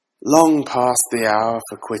Long past the hour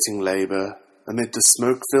for quitting labour, amid the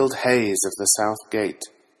smoke-filled haze of the south gate,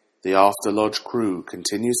 the after-lodge crew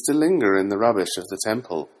continues to linger in the rubbish of the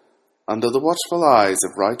temple, under the watchful eyes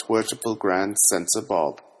of Right Worshipful Grand Censor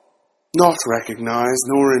Bob. Not recognised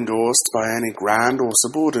nor endorsed by any grand or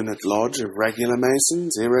subordinate lodge of regular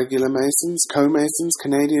Masons, irregular Masons, co-Masons,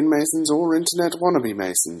 Canadian Masons, or Internet wannabe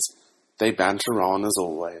Masons, they banter on as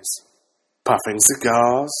always. Puffing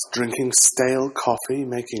cigars, drinking stale coffee,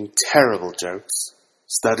 making terrible jokes,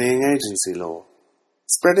 studying agency law,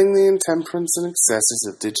 spreading the intemperance and excesses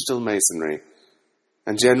of digital masonry,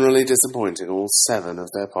 and generally disappointing all 7 of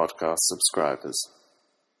their podcast subscribers.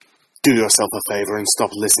 Do yourself a favour and stop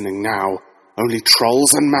listening now. Only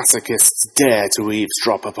trolls and masochists dare to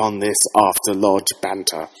eavesdrop upon this after-lodge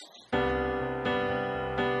banter.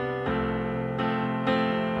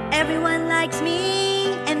 Everyone likes me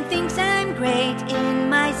and thinks I'm great in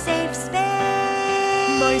my safe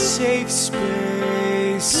space. My safe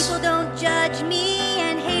space. People don't judge me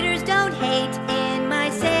and haters don't hate in my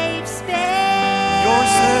safe space. Your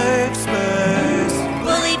safe space.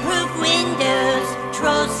 Bully-proof windows,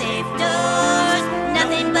 troll-safe doors,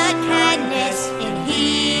 nothing but kindness in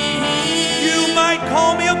here. You might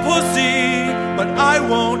call me a pussy, but I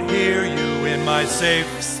won't hear you in my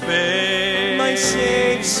safe space. My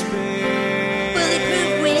safe space.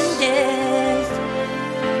 Bully-proof windows.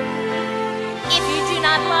 If you do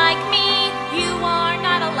not like me, you are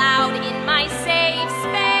not allowed in my safe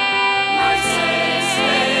space. My safe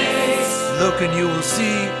space. Look and you will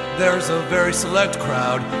see there's a very select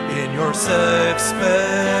crowd in your safe space.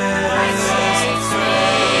 My safe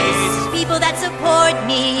space. People that support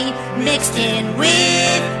me, mixed in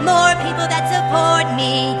with more people that support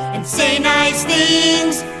me and say nice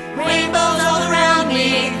things. Rainbows all around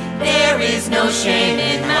me. There is no shame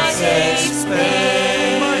in my safe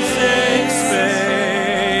space. My safe space.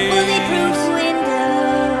 Bulletproof windows.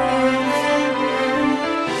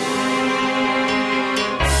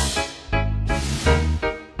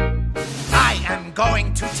 I am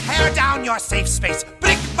going to tear down your safe space.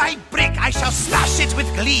 Brick by brick, I shall smash it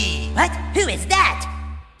with glee. What? Who is that?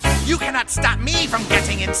 You cannot stop me from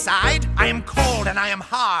getting inside. I am cold and I am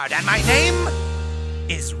hard, and my name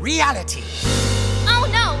is Reality. Oh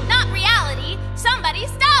no, not Reality. Somebody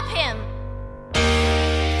stop him.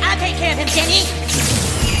 I'll take care of him, Jenny.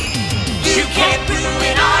 You can't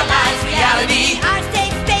ruin our lives, Reality. Our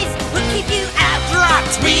safe space will keep you out.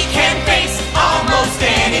 Dropped, we can face almost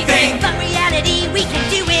anything. But Reality, we can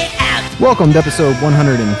do it out. Welcome to episode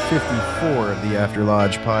 154 of the After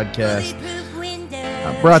Lodge podcast, Bulletproof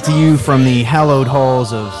windows. brought to you from the hallowed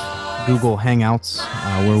halls of Google Hangouts,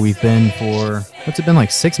 where we've been for, what's it been,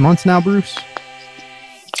 like 6 months now, Bruce?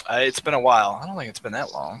 It's been a while. I don't think it's been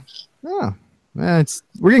that long. Oh, we're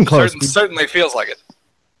getting close. Certainly feels like it.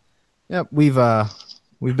 Yep, we've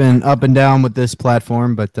been up and down with this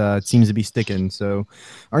platform, but it seems to be sticking. So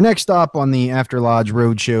our next stop on the After Lodge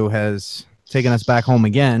Roadshow has taken us back home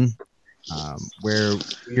again, where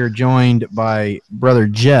we are joined by Brother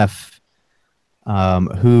Jeff,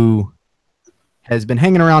 who has been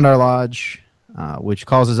hanging around our lodge, which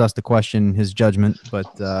causes us to question his judgment,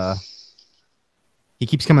 but he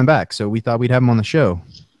keeps coming back, so we thought we'd have him on the show.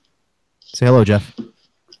 Say hello, Jeff.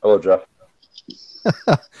 Hello, Jeff.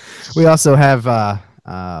 We also have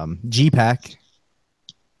G-Pack.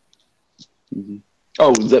 Mm-hmm.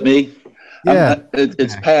 Oh, is that me? Yeah.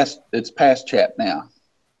 It's past chat now.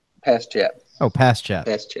 Past chat. Oh, past chat.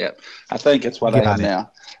 Past chat. I think it's what I Got am it.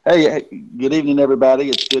 now. Hey, good evening, everybody.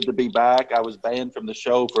 It's good to be back. I was banned from the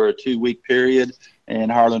show for a 2-week period,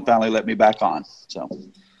 and Harlan finally let me back on. So,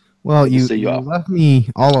 Well, good to you see you all. left me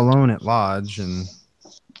all alone at lodge, and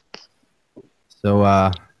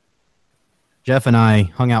so Jeff and I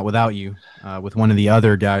hung out without you with one of the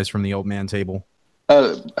other guys from the old man table.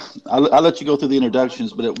 I'll let you go through the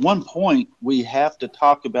introductions, but at one point, we have to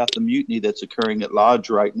talk about the mutiny that's occurring at lodge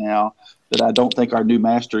right now that I don't think our new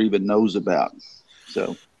master even knows about.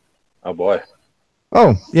 So, Oh boy.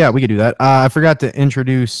 Oh, yeah, we could do that. I forgot to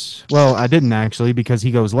introduce, well, I didn't actually because he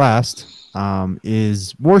goes last,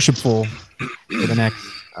 is Worshipful for the next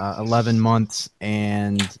 11 months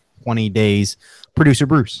and 20 days, Producer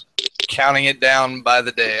Bruce. Counting it down by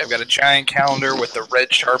the day. I've got a giant calendar with the red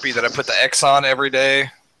Sharpie that I put the X on every day.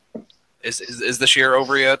 Is this year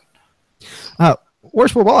over yet?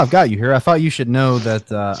 Worshipful, while I've got you here, I thought you should know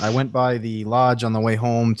that I went by the lodge on the way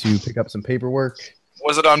home to pick up some paperwork.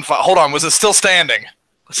 Was it on fire? Hold on. Was it still standing?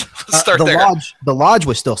 Let's start the there. The lodge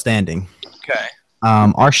was still standing. Okay.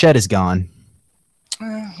 Our shed is gone.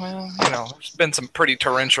 Well, there's been some pretty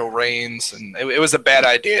torrential rains, and it was a bad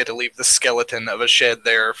idea to leave the skeleton of a shed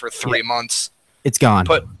there for 3 months. It's gone.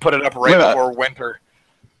 Put it up right before winter.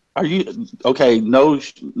 Are you okay? No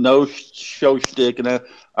show shtick. And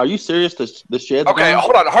are you serious? The shed's Okay, gone?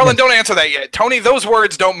 hold on, Harlan. Don't answer that yet, Tony. Those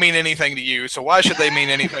words don't mean anything to you, so why should they mean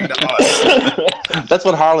anything to us? That's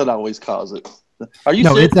what Harlan always calls it. Are you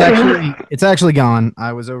No, serious? it's actually gone.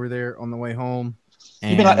 I was over there on the way home.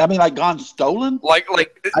 You mean like gone stolen? Like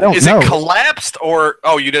I don't is know. it collapsed or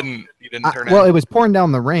you didn't turn it? Well, it was pouring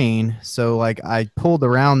down the rain, so like I pulled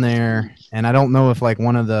around there, and I don't know if like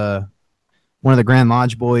one of the Grand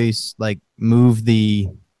Lodge boys like moved the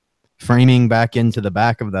framing back into the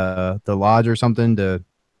back of the lodge or something to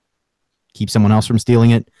keep someone else from stealing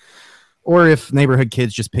it, or if neighborhood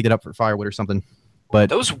kids just picked it up for firewood or something. But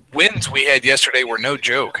those winds we had yesterday were no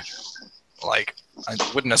joke. Like,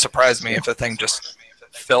 it wouldn't have surprised me if the thing just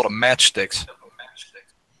fell to matchsticks.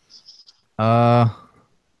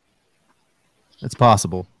 It's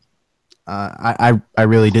possible. I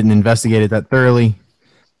really didn't investigate it that thoroughly.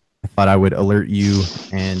 I thought I would alert you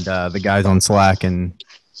and the guys on Slack and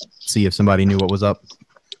see if somebody knew what was up.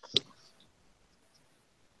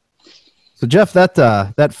 So Jeff,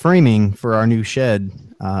 that framing for our new shed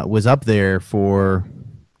was up there for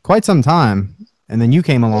quite some time, and then you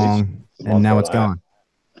came along, and now it's gone.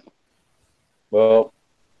 Well,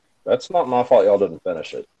 that's not my fault. Y'all didn't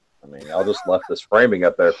finish it. I mean, y'all just left this framing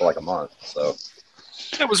up there for like a month. So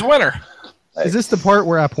it was winter. Hey. Is this the part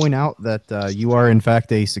where I point out that you are in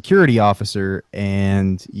fact a security officer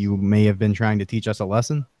and you may have been trying to teach us a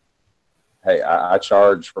lesson? Hey, I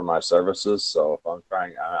charge for my services, so if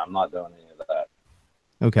I'm not doing any of that.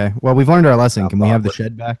 Okay. Well, we've learned our lesson. Can we have the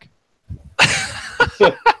shed back?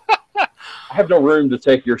 I have no room to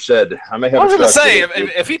take your shed. I may have. I was going to say,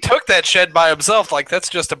 if he took that shed by himself, like that's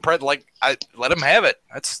just I let him have it.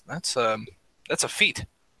 That's a feat.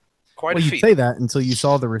 Quite a feat. Well, you say that until you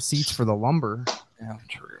saw the receipts for the lumber. Yeah,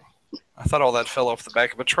 true. I thought all that fell off the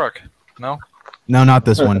back of a truck. No. No, not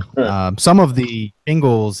this one. Some of the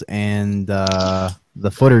shingles and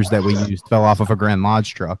the footers that we used fell off of a Grand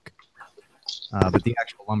Lodge truck. But the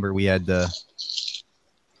actual lumber we had to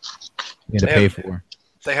pay for.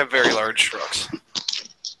 They have very large trucks.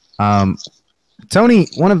 Tony,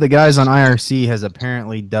 one of the guys on IRC has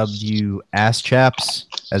apparently dubbed you Ass Chaps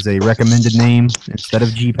as a recommended name instead of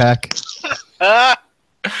GPAC.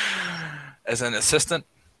 As an assistant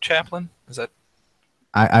chaplain? Is that?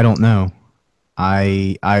 I don't know.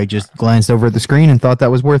 I just glanced over at the screen and thought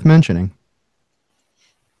that was worth mentioning.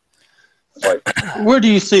 Where do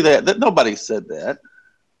you see that? Nobody said that.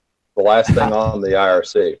 The last thing on the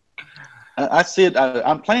IRC. I see it.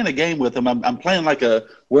 I'm playing a game with them. I'm playing like a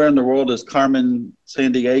Where in the World is Cartman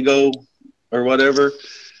San Diego or whatever.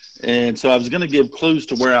 And so I was going to give clues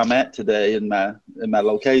to where I'm at today in my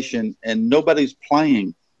location, and nobody's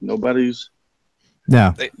playing. Nobody's.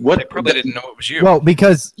 No. They probably didn't know it was you. Well,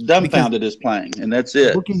 because Dumbfounded is playing, and that's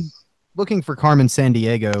it. Looking for Carmen San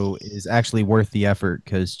Diego is actually worth the effort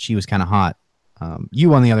because she was kind of hot.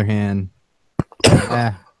 You, on the other hand,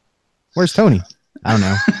 where's Tony? I don't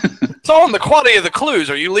know. It's all in the quality of the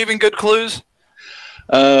clues. Are you leaving good clues?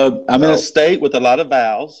 I'm in a state with a lot of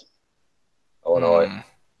vowels. Illinois.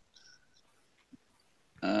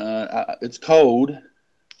 It's cold,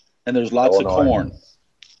 and there's lots of corn.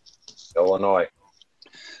 Illinois.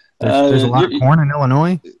 There's a lot of corn in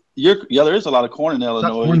Illinois? There is a lot of corn in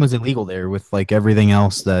Illinois. Corn was illegal there with like everything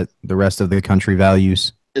else that the rest of the country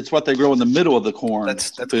values. It's what they grow in the middle of the corn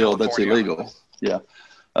field that's illegal. Yeah.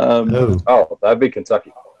 That'd be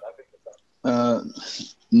Kentucky.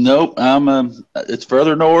 Nope. It's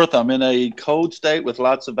further north. I'm in a cold state with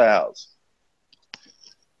lots of vowels.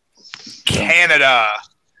 Canada.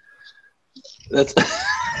 That's.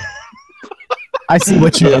 I see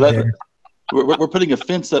what you did there. We're putting a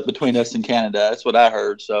fence up between us and Canada. That's what I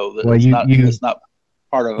heard. So it's not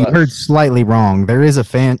part of you us. heard slightly wrong. There is a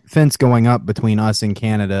fence going up between us and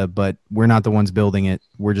Canada, but we're not the ones building it.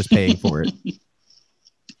 We're just paying for it.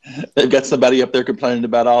 They've got somebody up there complaining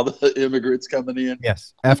about all the immigrants coming in.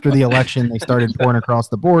 Yes. After the election, they started pouring across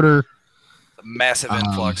the border. A massive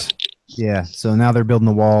influx. Yeah. So now they're building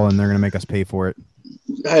the wall, and they're going to make us pay for it.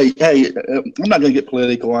 Hey, I'm not going to get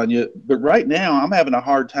political on you, but right now I'm having a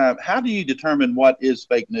hard time. How do you determine what is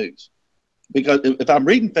fake news? Because if I'm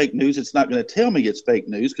reading fake news, it's not going to tell me it's fake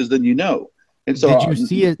news because then you know. And so, did you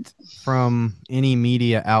see it from any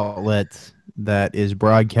media outlet that is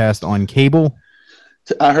broadcast on cable?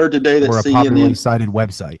 I heard today that or a CNN popularly cited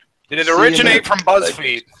website. Did it originate from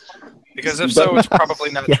BuzzFeed? Because if so, it's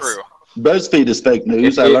probably not true. BuzzFeed is fake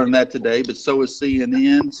news. I learned that today, but so is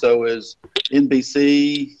CNN, so is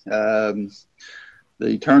NBC.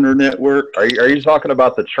 the Turner Network. Are you talking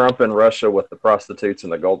about the Trump in Russia with the prostitutes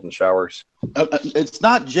and the golden showers? It's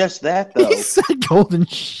not just that, though. He said golden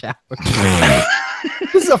shower.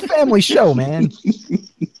 This is a family show, man.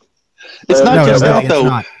 It's not just that, it's though.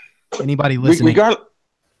 not. Anybody listening?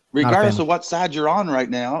 Regardless of what side you're on right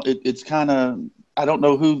now, it's kind of, I don't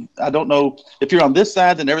know if you're on this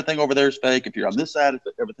side, then everything over there is fake. If you're on this side,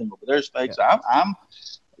 everything over there is fake. Yeah. So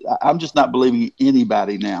I'm just not believing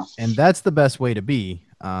anybody now. And that's the best way to be,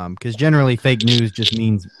 because generally fake news just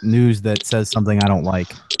means news that says something I don't like.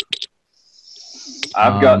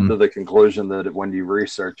 I've gotten to the conclusion that when you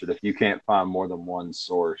research it, if you can't find more than one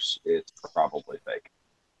source, it's probably fake.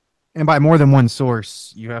 And by more than one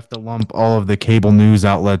source, you have to lump all of the cable news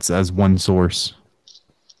outlets as one source,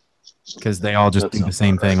 because they all just do the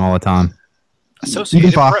same thing all the time.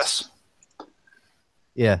 Associated Press.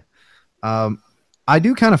 Yeah. I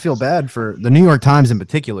do kind of feel bad for the New York Times in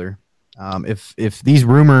particular. If these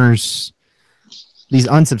rumors, these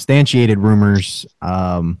unsubstantiated rumors,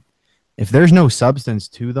 if there's no substance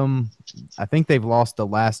to them, I think they've lost the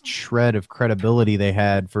last shred of credibility they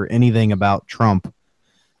had for anything about Trump.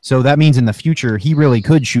 So that means in the future, he really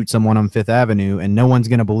could shoot someone on Fifth Avenue, and no one's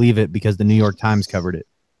going to believe it because the New York Times covered it.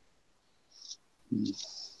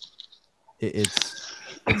 It's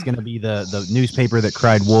going to be the newspaper that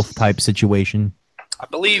cried wolf type situation. I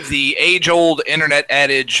believe the age-old internet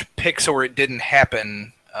adage "pics or it didn't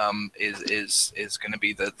happen" is going to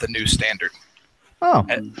be the new standard. Oh,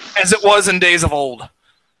 as it was in days of old.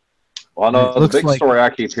 Well, I know the big story I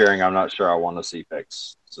keep hearing. I'm not sure I want to see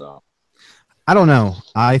pics. So I don't know.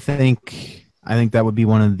 I think that would be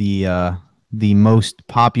one of the most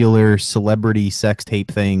popular celebrity sex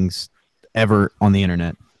tape things ever on the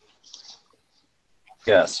internet.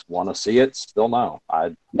 Yes, want to see it? Still no.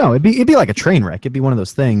 No, it'd be like a train wreck. It'd be one of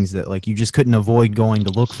those things that like you just couldn't avoid going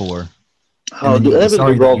to look for. Oh,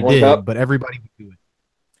 sorry that you did, but everybody would do it.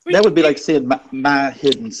 That would be like seeing my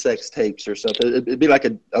hidden sex tapes or something. It'd be like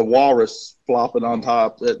a walrus flopping on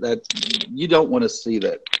top. That you don't want to see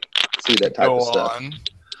that type of stuff.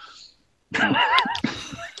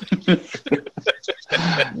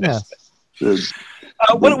 Yeah.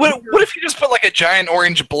 What if you just put like a giant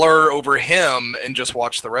orange blur over him and just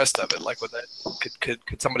watch the rest of it? Like, would that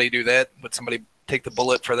could somebody do that? Would somebody take the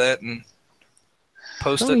bullet for that and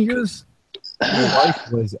post it? Your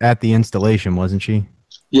wife was at the installation, wasn't she?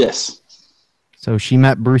 Yes. So she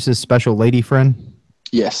met Bruce's special lady friend?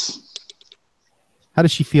 Yes. How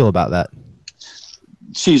does she feel about that?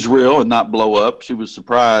 She's real and not blow up. She was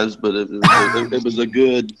surprised, but it was a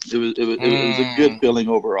good feeling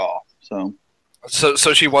overall.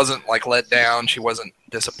 So she wasn't like let down. She wasn't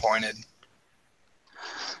disappointed.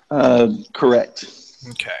 Correct.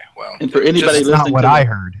 Okay. Well, and for anybody listening, not what I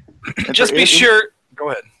heard. Just be sure. Go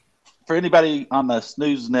ahead. For anybody on the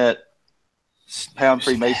SnoozeNet Pound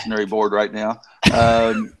Freemasonry board right now,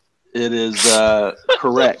 it is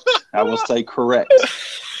correct. I will say correct.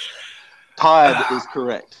 Todd is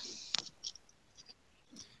correct.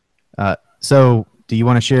 So, do you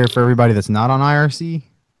want to share for everybody that's not on IRC?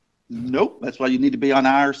 Nope. That's why you need to be on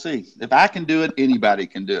IRC. If I can do it, anybody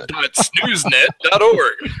can do it.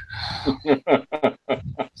 Snoozenet.org.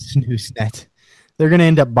 SnoozeNet. They're going to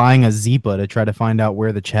end up buying a Zipa to try to find out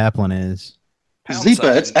where the chaplain is.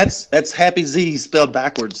 Zipa. That's Happy Z spelled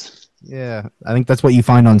backwards. Yeah, I think that's what you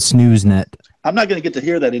find on SnoozeNet. I'm not going to get to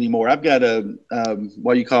hear that anymore. I've got a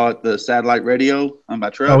what do you call it, the satellite radio on my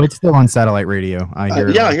truck. Oh, it's still on satellite radio. I hear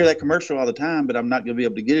I hear that commercial all the time, but I'm not going to be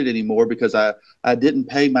able to get it anymore because I didn't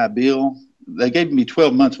pay my bill. They gave me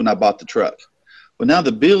 12 months when I bought the truck. Well, now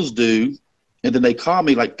the bill's due, and then they call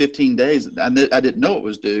me like 15 days. I didn't know it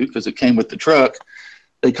was due because it came with the truck.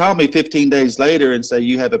 They call me 15 days later and say,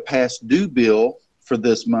 you have a past due bill for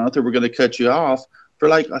this month, or we're going to cut you off. For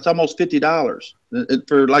like, it's almost $50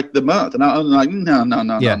 for like the month. And I'm like,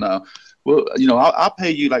 no. Well, I'll pay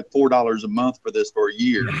you like $4 a month for this for a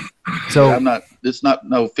year. So it's not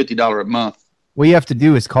no $50 a month. What you have to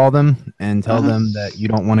do is call them and tell them that you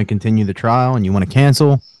don't want to continue the trial and you want to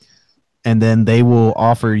cancel. And then they will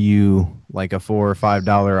offer you like a $4 or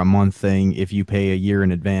 $5 a month thing if you pay a year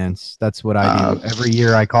in advance. That's what I do. Every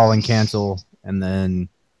year I call and cancel, and then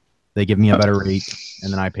they give me a better rate,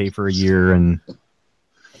 and then I pay for a year. And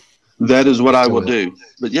that is what I will do.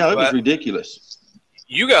 But yeah, it was ridiculous.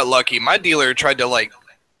 You got lucky. My dealer tried to like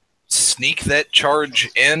sneak that charge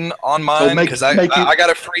in on mine because I got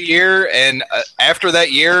a free year, and after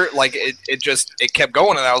that year, like it kept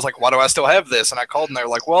going, and I was like, why do I still have this? And I called, and they're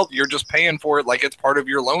like, well, you're just paying for it like it's part of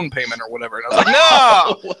your loan payment or whatever. And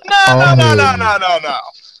I was like, no.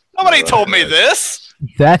 Nobody told me this.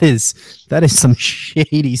 That is some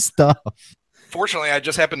shady stuff. fortunately, I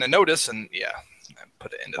just happened to notice, and I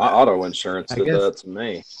put it into my that. auto insurance did that to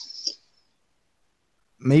me.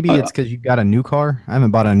 Maybe it's because you got a new car. I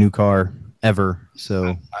haven't bought a new car ever, so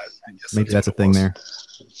I guess maybe that's a thing there.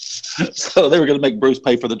 So they were going to make Bruce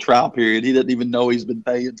pay for the trial period. He didn't even know he's been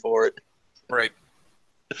paying for it. Right.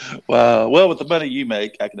 Wow. Well, with the money you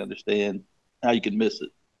make, I can understand how you can miss it.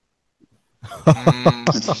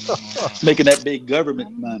 Making that big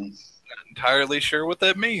government money. Not entirely sure what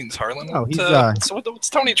that means, Harlan. Oh, What's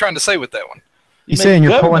Tony trying to say with that one? He's saying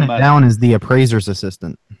you're pulling it down as the appraiser's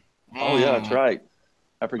assistant. Oh, yeah, that's right.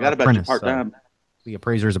 I forgot about your part-time. The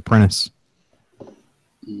appraiser's apprentice.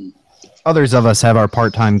 Others of us have our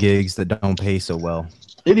part-time gigs that don't pay so well.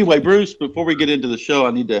 Anyway, Bruce, before we get into the show,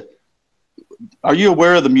 I need to. Are you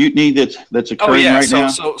aware of the mutiny that's occurring right now?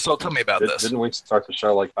 So tell me about this. Didn't we start the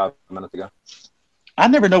show like 5 minutes ago? I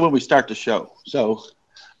never know when we start the show. So,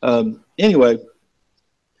 anyway,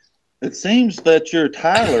 it seems that your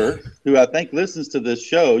Tyler, who I think listens to this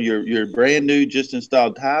show, your brand new, just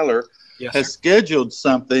installed Tyler, has scheduled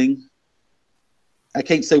something. I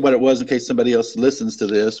can't say what it was in case somebody else listens to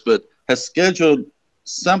this, but has scheduled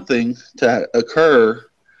something to occur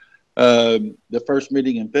the first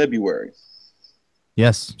meeting in February.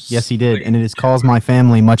 Yes, he did, and it has caused my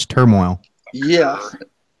family much turmoil. Yeah.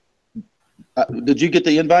 Did you get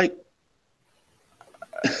the invite?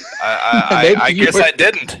 I guess I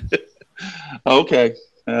didn't. Okay.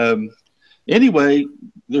 Anyway,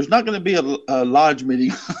 there's not going to be a lodge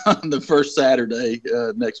meeting on the first Saturday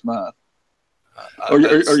next month. Or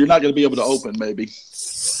you're not going to be able to open, maybe.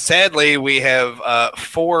 Sadly, we have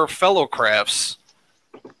 4 fellow crafts.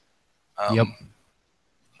 Yep.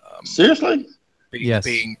 Seriously?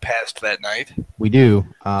 Being passed that night. We do.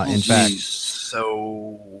 In fact,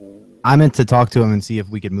 so I meant to talk to him and see if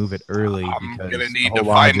we could move it early. I'm going to need to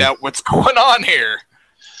find out what's going on here.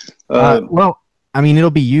 Well, I mean, it'll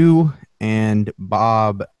be you and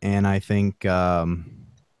Bob, and I think who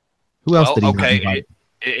else did he invite?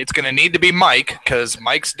 It's going to need to be Mike because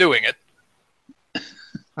Mike's doing it.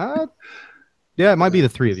 Yeah, it might be the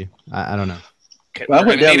 3 of you. I don't know. Okay, we're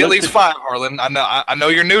going to need at least 5, Harlan. I know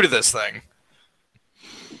you're new to this thing.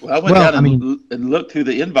 Well, I went down and looked who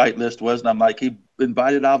the invite list was, and I'm like, he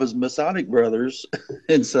invited all of his Masonic brothers,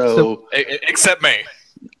 and so except me.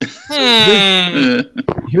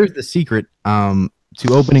 Here's the secret.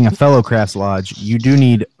 To opening a fellow crafts lodge, you do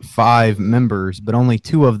need 5 members, but only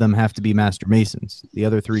 2 of them have to be master masons. The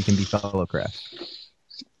other 3 can be fellow crafts.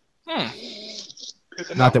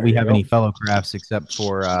 Not that we have any fellow crafts except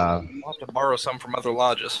for. I'll have to borrow some from other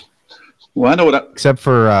lodges. Well, I know except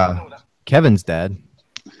for Kevin's dad.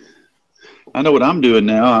 I know what I'm doing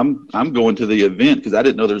now. I'm going to the event because I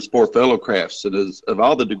didn't know there's 4 fellow crafts. And of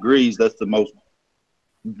all the degrees, that's the most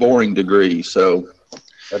boring degree. So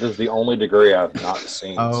that is the only degree I've not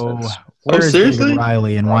seen. Where's seriously?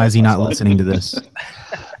 Riley, and why is he not listening to this?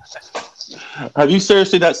 Have you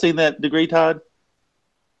seriously not seen that degree, Todd?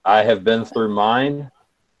 I have been through mine,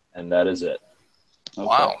 and that is it. Okay.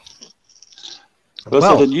 Wow. Well,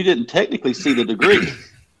 so then you didn't technically see the degree.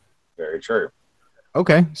 Very true.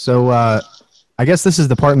 Okay, so I guess this is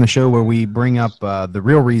the part in the show where we bring up the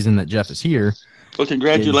real reason that Jeff is here. Well,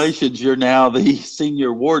 congratulations. You're now the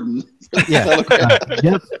senior warden. Yeah.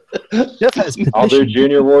 Jeff has petitioned. I'll do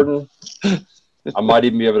junior warden. I might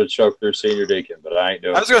even be able to choke through senior deacon, but I ain't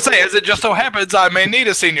doing it. I was going to say, as it just so happens, I may need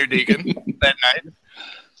a senior deacon that night.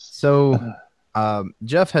 So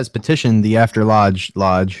Jeff has petitioned the After Lodge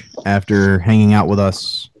after hanging out with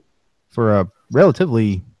us for a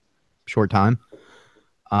relatively short time.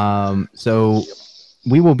 So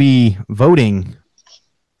we will be voting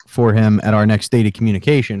for him at our next State of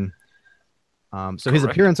Communication. So his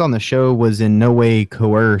appearance on the show was in no way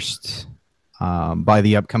coerced by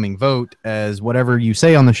the upcoming vote, as whatever you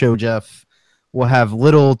say on the show, Jeff, will have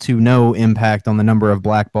little to no impact on the number of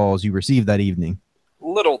black balls you receive that evening.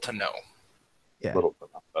 Little to no. Yeah. Little to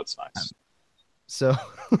no. That's nice. So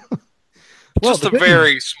just a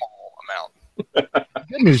very small amount. The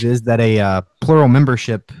good news is that a plural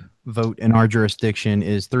membership vote in our jurisdiction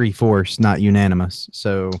is 3/4, not unanimous.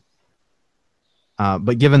 So,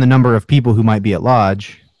 but given the number of people who might be at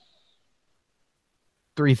lodge,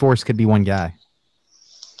 3/4 could be one guy,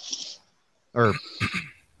 or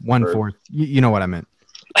 1/4. You know what I meant.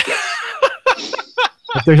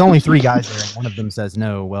 If there's only 3 guys there and one of them says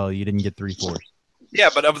no, well, you didn't get 3/4. Yeah,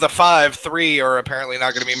 but of the 5, 3 are apparently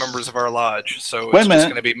not going to be members of our lodge. So it's just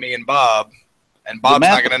going to be me and Bob, and Bob's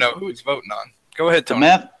not going to know who he's voting on. Go ahead, Tony.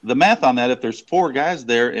 The math on that, if there's 4 guys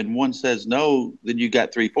there and one says no, then you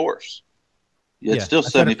got 3/4. It's still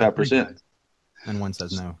 75%. And one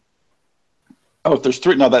says no. Oh, if there's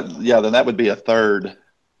three, no, then that would be a third.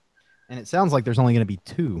 And it sounds like there's only going to be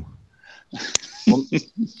two. Well,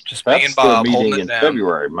 Just me and that's Bob the holding meeting it in down.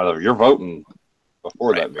 February, mother. You're voting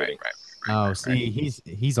before that meeting. Oh, see,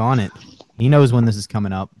 he's on it. He knows when this is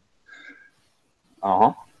coming up.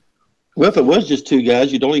 Uh-huh. Well, if it was just two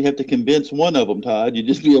guys, you'd only have to convince one of them, Todd. You'd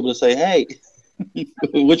just be able to say, "Hey,"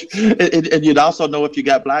 and you'd also know if you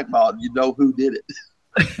got blackballed. You'd know who did it.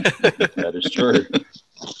 That is true.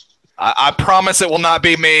 I promise it will not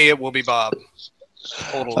be me. It will be Bob.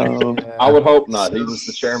 Totally. I would hope not. He was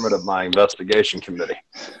the chairman of my investigation committee.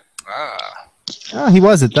 He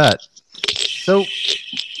was at that. So,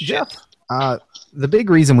 Jeff, the big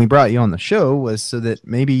reason we brought you on the show was so that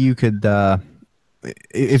maybe you could,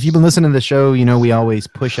 if you've been listening to the show, you know we always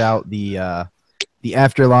push out the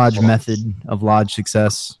after lodge method of lodge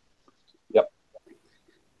success. Yep.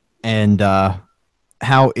 And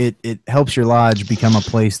how it helps your lodge become a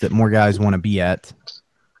place that more guys want to be at.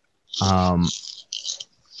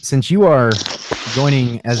 Since you are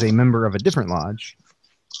joining as a member of a different lodge,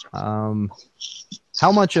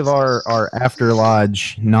 how much of our after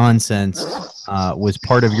lodge nonsense was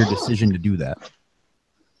part of your decision to do that?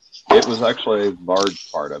 It was actually a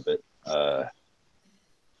large part of it.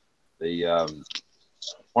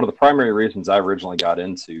 One of the primary reasons I originally got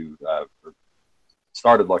into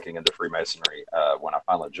started looking into Freemasonry when I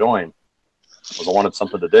finally joined was I wanted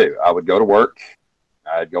something to do. I would go to work,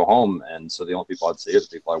 I'd go home, and so the only people I'd see are the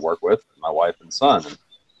people I work with, my wife and son.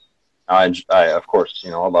 And I of course, I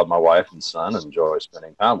love my wife and son and enjoy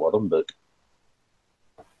spending time with them, but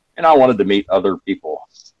I wanted to meet other people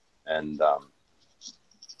and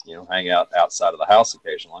hang out outside of the house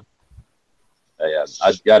occasionally.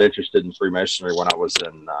 I got interested in Freemasonry when I was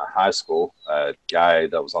in high school. A guy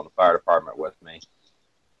that was on the fire department with me,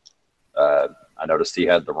 I noticed he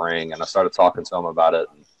had the ring, and I started talking to him about it,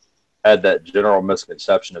 and had that general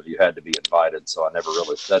misconception of you had to be invited, so I never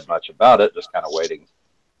really said much about it, just kind of waiting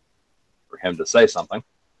for him to say something.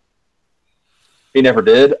 He never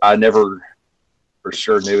did. I never for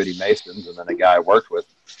sure knew any Masons, and then a guy I worked with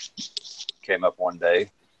came up one day,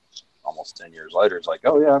 almost 10 years later. It's like,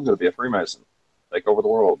 "Oh yeah, I'm going to be a Freemason, take over the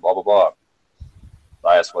world, blah, blah, blah."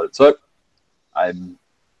 I asked what it took.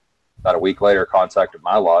 About a week later, contacted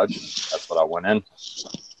my lodge. That's what I went in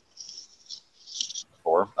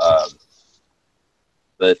for. I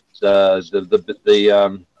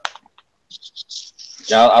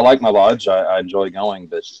like my lodge. I enjoy going,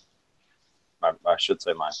 but I should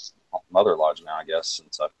say my mother lodge now, I guess,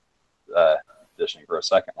 since I'm auditioning for a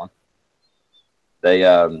second one.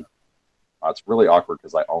 It's really awkward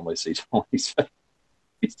because I only see Tony's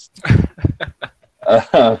face.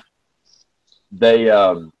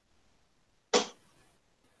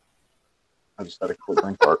 I just had a cool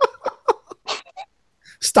drink part.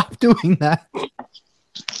 Stop doing that.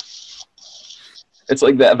 It's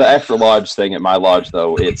like the after lodge thing at my lodge,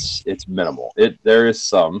 though. It's minimal. There is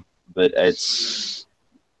some, but it's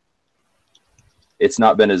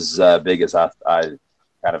not been as big as I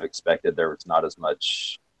kind of expected. There was not as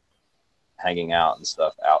much hanging out and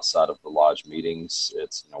stuff outside of the lodge meetings.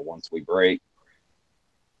 It's once we break,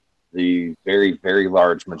 the very, very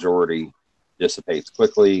large majority dissipates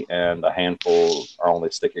quickly, and a handful are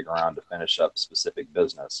only sticking around to finish up specific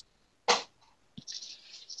business.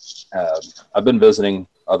 I've been visiting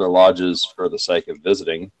other lodges for the sake of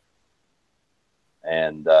visiting,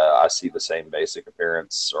 and I see the same basic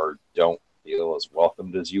appearance or don't feel as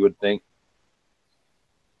welcomed as you would think.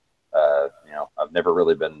 I've never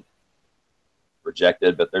really been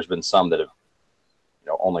rejected, but there's been some that have,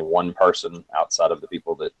 only one person outside of the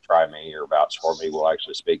people that try me or vouch for me will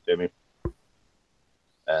actually speak to me.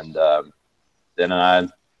 And then I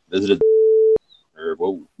visited.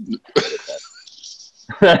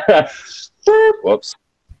 Whoops.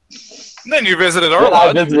 And then you visited our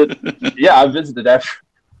lodge. I visited after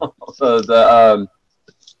the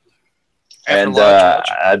and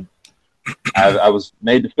I was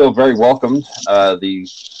made to feel very welcomed. The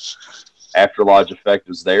after lodge effect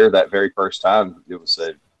was there that very first time. You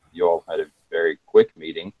all had a very quick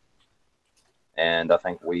meeting, and I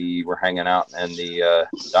think we were hanging out in the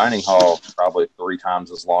dining hall probably 3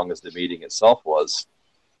 times as long as the meeting itself was.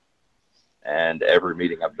 And every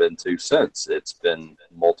meeting I've been to since, it's been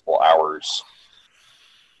multiple hours,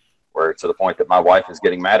 where to the point that my wife is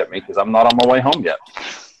getting mad at me because I'm not on my way home yet.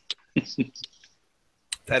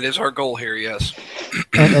 That is our goal here, yes.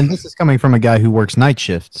 And this is coming from a guy who works night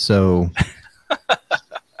shift, so.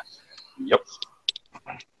 Yep.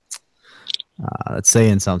 That's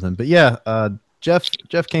saying something. But yeah, Jeff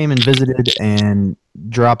came and visited and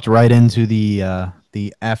dropped right into the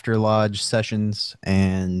after lodge sessions,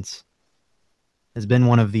 and has been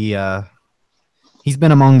one of the. He's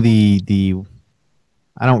been among the.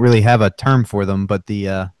 I don't really have a term for them, but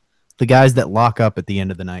the guys that lock up at the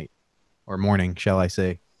end of the night or morning, shall I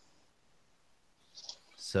say?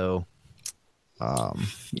 So, fell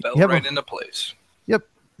right into place. Yep,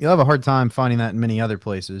 you'll have a hard time finding that in many other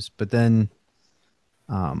places, but then,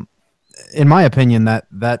 in my opinion,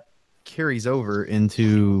 that carries over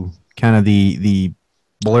into kind of the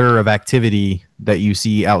blur of activity that you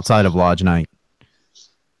see outside of lodge night,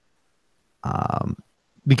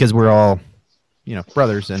 because we're all,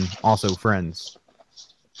 brothers and also friends,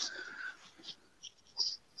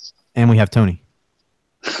 and we have Tony.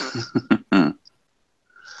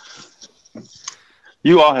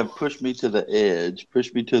 You all have pushed me to the edge,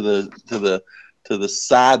 pushed me to the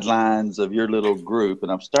sidelines of your little group,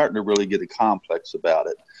 and I'm starting to really get a complex about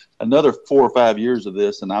it. Another 4 or 5 years of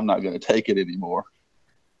this, and I'm not going to take it anymore.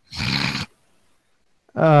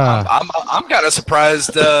 I'm kind of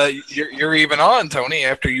surprised you're even on, Tony,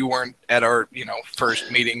 after you weren't at our first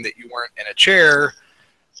meeting, that you weren't in a chair.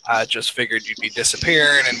 I just figured you'd be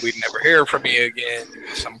disappearing and we'd never hear from you again. You'd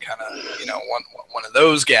be some kind of one of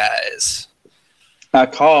those guys. I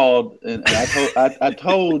called and I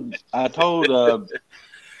told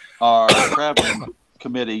our traveling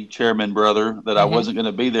committee chairman brother that I wasn't going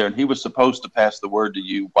to be there, and he was supposed to pass the word to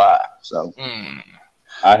you why. So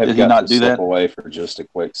I have did he not do slip that? away for just a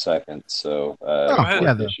quick second. So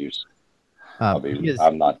issues.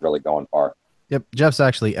 I'm not really going far. Yep, Jeff's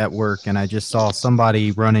actually at work, and I just saw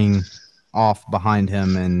somebody running off behind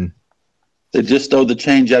him, and they just stole the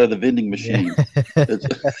change out of the vending machine.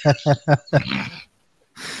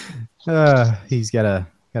 He's gotta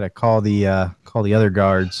call the other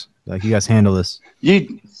guards. Like, you guys handle this.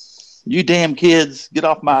 You damn kids, get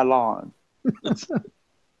off my lawn.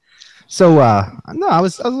 So no, I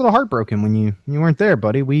was a little heartbroken when you weren't there,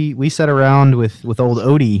 buddy. We sat around with old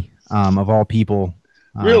Odie, of all people.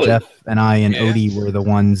 Really? Jeff and I and Odie were the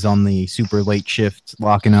ones on the super late shift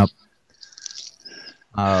locking up.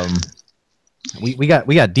 We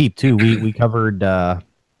got deep too. We covered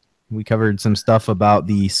some stuff about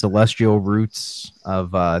the celestial roots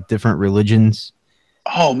of different religions.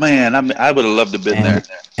 Oh man, I would have loved to have been there.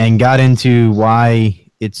 And got into why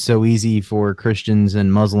it's so easy for Christians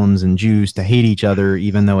and Muslims and Jews to hate each other,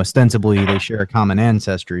 even though ostensibly they share a common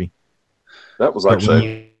ancestry. That was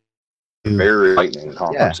actually a very enlightening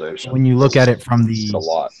conversation. Yeah, when you look at it from the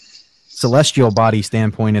celestial body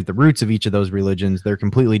standpoint, at the roots of each of those religions, they're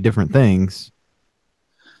completely different things.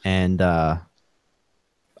 And I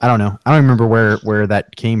don't know. I don't remember where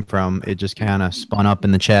that came from. It just kind of spun up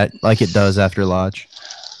in the chat like it does after Lodge.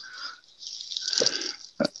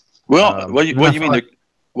 Well, what do you mean?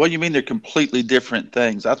 What do you mean they're completely different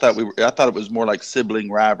things? I thought it was more like sibling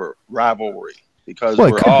rivalry, because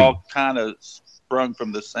we're all kind of sprung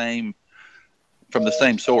from the same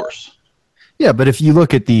source. Yeah, but if you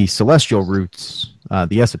look at the celestial roots,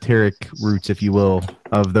 the esoteric roots, if you will,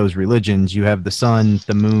 of those religions, you have the sun,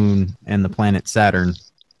 the moon, and the planet Saturn,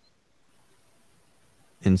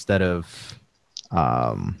 instead of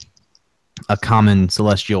a common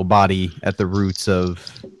celestial body at the roots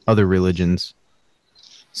of other religions.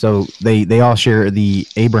 So they all share the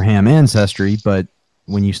Abraham ancestry, but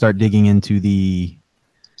when you start digging into the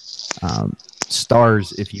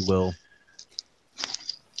stars, if you will,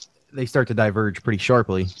 they start to diverge pretty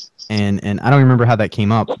sharply. And I don't remember how that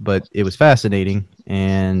came up, but it was fascinating,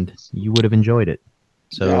 and you would have enjoyed it.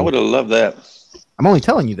 So yeah, I would have loved that. I'm only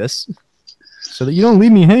telling you this so that you don't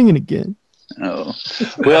leave me hanging again. Oh,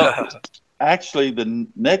 well, actually, the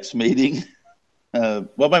next meeting. Well,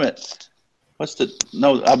 wait a minute. What's the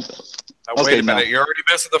no? Wait a minute. You're already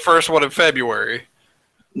missing the first one in February.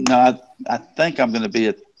 No, I think I'm going to be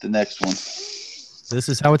at the next one. This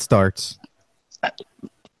is how it starts.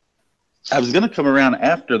 I was going to come around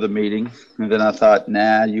after the meeting, and then I thought,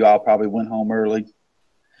 nah, you all probably went home early.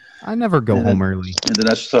 I never go home early. And then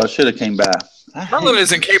I should have came back. Harlan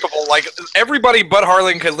is incapable. Like, everybody but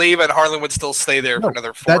Harlan could leave, and Harlan would still stay there for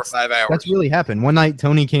another 4 or 5 hours. That's really happened. One night,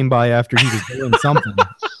 Tony came by after he was doing something.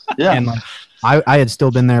 Yeah. And I had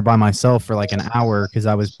still been there by myself for like an hour because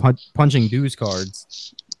I was punching dues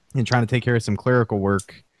cards and trying to take care of some clerical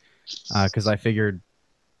work, because I figured,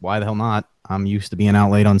 why the hell not? I'm used to being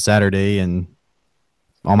out late on Saturday, and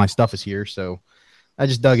all my stuff is here, so I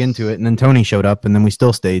just dug into it. And then Tony showed up, and then we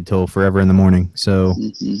still stayed till forever in the morning. So,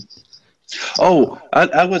 Oh,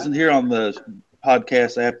 I wasn't here on the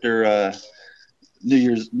podcast after New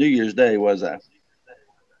Year's Day, was I?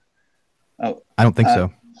 Oh, I don't think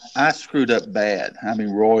so. I screwed up bad. I mean,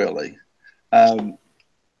 royally.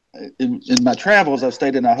 in my travels, I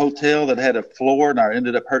stayed in a hotel that had a floor, and I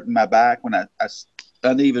ended up hurting my back when I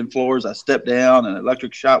uneven floors. I stepped down, and an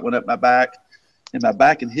electric shot went up my back, and my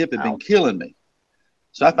back and hip had been killing me.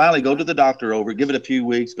 So I finally go to the doctor give it a few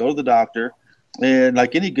weeks, go to the doctor, and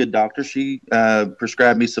like any good doctor, she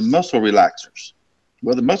prescribed me some muscle relaxers.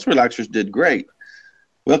 Well, the muscle relaxers did great.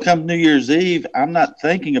 Well, come New Year's Eve, I'm not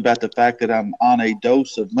thinking about the fact that I'm on a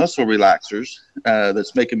dose of muscle relaxers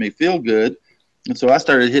that's making me feel good. And so I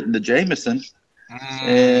started hitting the Jameson,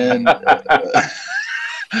 and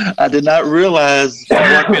I did not realize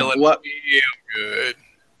what good.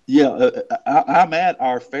 Yeah, I'm at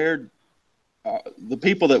our fair. The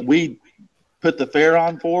people that we put the fair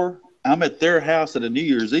on for, I'm at their house at a New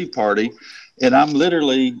Year's Eve party, and I'm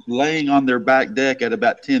literally laying on their back deck at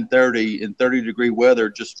about 10:30 in 30-degree weather,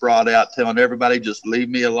 just sprawled out, telling everybody, just leave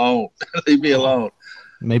me alone. Leave me alone.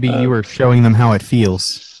 Maybe you were showing them how it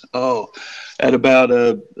feels. Oh, at about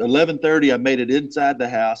 11:30, I made it inside the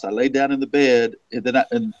house. I laid down in the bed, and then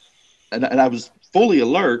I was fully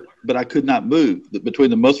alert, but I could not move.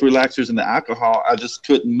 Between the muscle relaxers and the alcohol, I just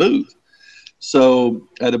couldn't move. So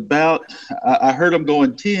at about, I heard them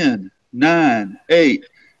going 10, 9, 8,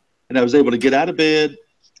 and I was able to get out of bed.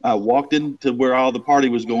 I walked into where all the party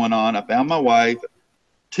was going on. I found my wife.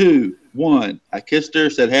 2, 1. I kissed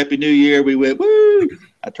her, said Happy New Year. We went, woo!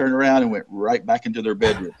 I turned around and went right back into their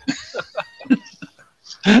bedroom.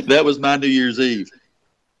 That was my New Year's Eve.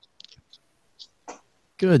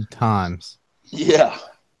 Good times. Yeah.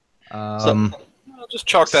 I'll just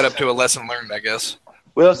chalk that up to a lesson learned, I guess.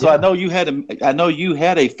 Well, so yeah. I know you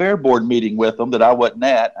had a fair board meeting with them that I wasn't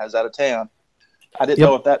at. I was out of town. I didn't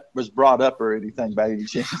know if that was brought up or anything by any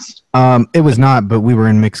chance. It was not, but we were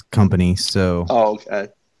in mixed company, so. Oh, okay.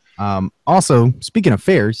 Also, speaking of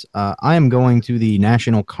fairs, I am going to the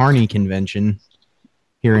National Carny Convention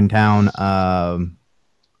here in town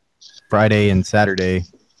Friday and Saturday,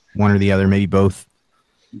 one or the other, maybe both.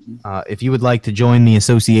 If you would like to join the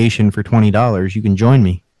association for $20, you can join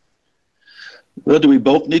me. Well, do we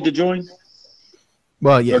both need to join?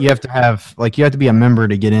 Well, you have to be a member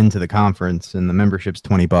to get into the conference, and the membership's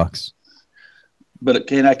 $20. But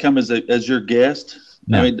can I come as your guest?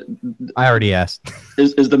 No, I already asked.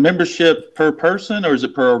 Is the membership per person or is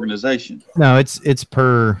it per organization? No, it's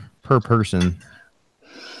per person.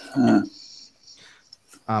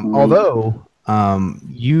 Although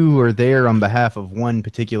you are there on behalf of one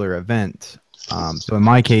particular event. So in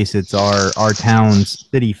my case, it's our town's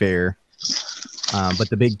city fair. But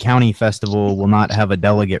the big county festival will not have a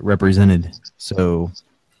delegate represented. So,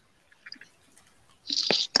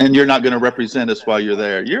 and you're not going to represent us while you're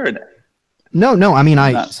there. No. I mean,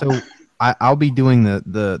 I'll be doing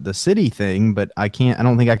the city thing, but I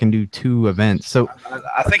don't think I can do two events. So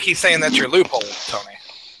I think he's saying that's your loophole, Tony.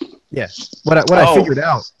 Yeah. What I figured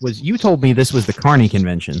out was you told me this was the Carny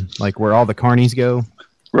convention, like where all the carnies go.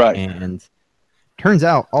 Right. And turns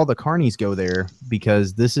out all the carnies go there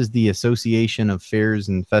because this is the Association of Fairs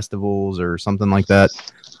and Festivals or something like that.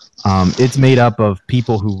 It's made up of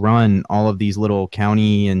people who run all of these little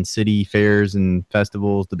county and city fairs and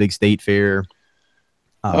festivals, the big state fair.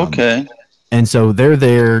 Okay. And so they're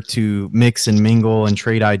there to mix and mingle and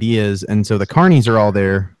trade ideas. And so the carnies are all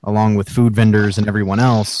there along with food vendors and everyone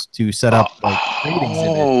else to set up like trade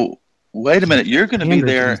exhibit. Oh, wait a minute. You're going to be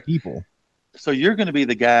there. People. So you're going to be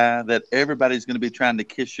the guy that everybody's going to be trying to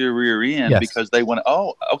kiss your rear end because they want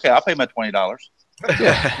to, okay, I'll pay my $20.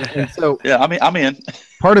 Yeah. And so yeah, I'm in.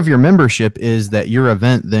 Part of your membership is that your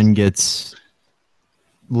event then gets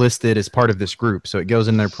listed as part of this group. So it goes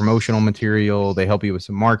in their promotional material. They help you with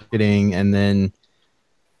some marketing, and then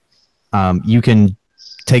you can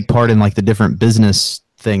take part in like the different business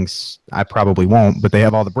things. I probably won't, but they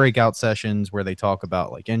have all the breakout sessions where they talk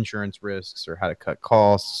about like insurance risks or how to cut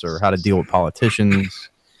costs or how to deal with politicians.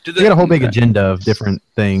 They got a whole big agenda of different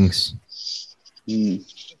things.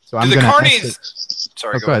 So I'm going to carnies.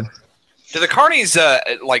 Sorry, go ahead. Do the carnies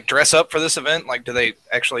like dress up for this event? Like, do they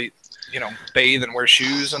actually, bathe and wear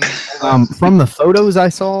shoes and all that? From the photos I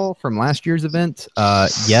saw from last year's event,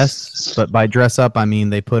 yes, but by dress up I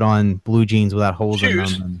mean they put on blue jeans without holes in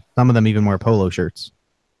them, and some of them even wear polo shirts.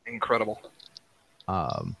 Incredible.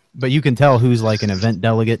 But you can tell who's like an event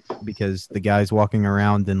delegate because the guys walking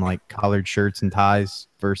around in like collared shirts and ties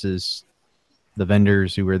versus the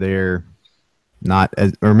vendors who were there not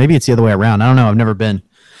as, or maybe it's the other way around. I don't know. I've never been.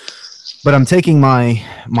 But I'm taking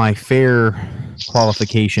my fair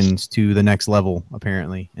qualifications to the next level,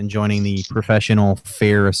 apparently, and joining the Professional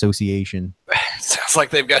Fair Association. Sounds like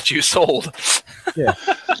they've got you sold. Yeah.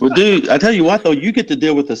 Well, dude, I tell you what, though, you get to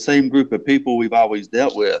deal with the same group of people we've always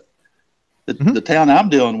dealt with. The town I'm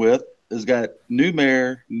dealing with, has got new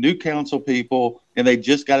mayor, new council people, and they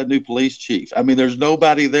just got a new police chief. I mean, there's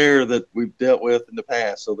nobody there that we've dealt with in the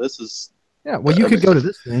past. So this is. Yeah, well, you could go to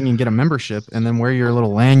this thing and get a membership and then wear your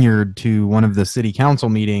little lanyard to one of the city council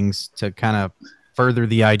meetings to kind of further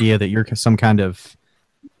the idea that you're some kind of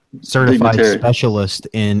certified Dignitary. specialist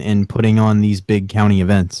in putting on these big county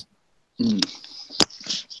events.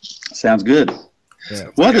 Sounds good. Yeah.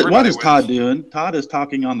 What is Todd doing? Todd is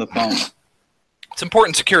talking on the phone. It's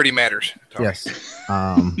important security matters. Tony. Yes.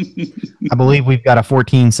 I believe we've got a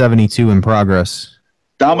 1472 in progress.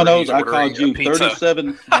 Domino's, Or I he's ordering called you a pizza.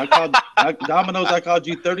 37. Domino's, I called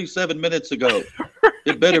you 37 minutes ago.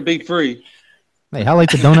 It better be free. Hey, how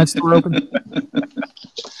late the donut store open?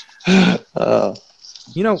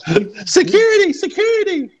 You know,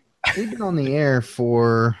 Security. we've been on the air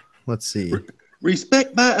for, let's see,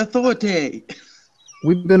 Respect my authority.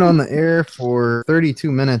 we've been on the air for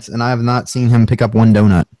 32 minutes and I have not seen him pick up one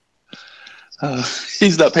donut.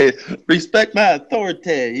 He's not paying. Respect my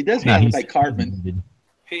authority. He does not like Cartman.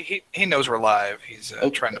 He knows we're live. He's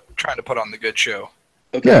trying to put on the good show.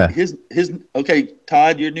 Okay, Yeah. Okay,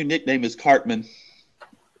 Todd, your new nickname is Cartman.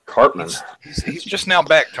 Cartman. He's just now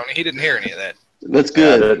back, Tony. He didn't hear any of that. That's I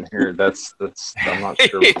good. didn't hear. That's. I'm not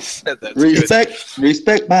sure. He said that's good.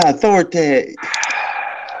 Respect my authority.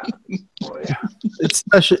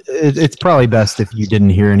 It's probably best if you didn't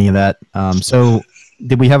hear any of that. So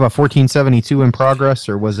did we have a 1472 in progress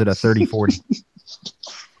or was it a 3040?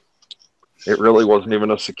 It really wasn't even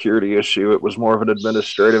a security issue. It was more of an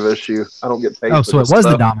administrative issue. I don't get paid. Oh, for so it this was the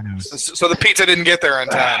stuff. Domino's. So the pizza didn't get there on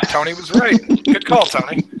time. Tony was right. Good call,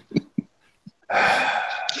 Tony.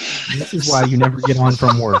 This is why you never get on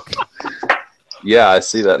from work. Yeah, I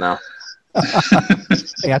see that now.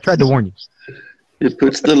 Hey, I tried to warn you. It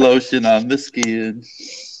puts the lotion on the skin.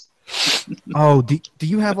 Oh, do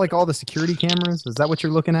you have like all the security cameras? Is that what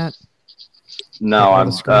you're looking at? No, Like all I'm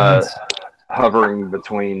the screens? hovering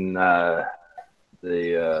between the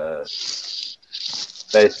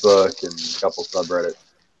Facebook and a couple subreddits.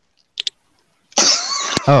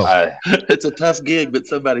 Oh, It's a tough gig, but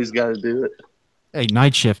somebody's got to do it. hey,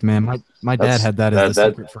 night shift, man. My dad had that as the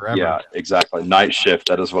secret forever. Yeah, exactly. Night shift.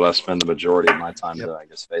 That is what I spend the majority of my time doing. I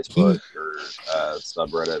guess Facebook or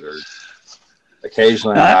subreddit, or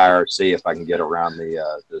occasionally IRC if I can get around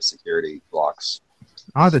the security blocks.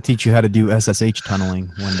 I'll have to teach you how to do SSH tunneling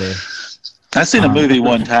one day. I seen a movie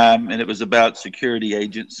one time, and it was about security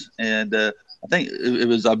agents, and I think it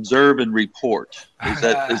was Observe and Report. Is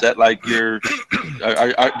that like your? Do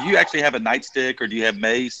you actually have a nightstick, or do you have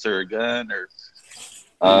mace or a gun, or?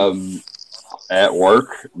 At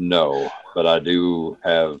work, no, but I do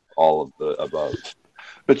have all of the above.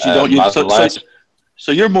 But you don't.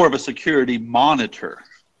 So you're more of a security monitor.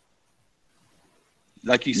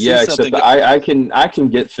 Like you see something. Except I can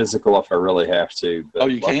get physical if I really have to. But oh,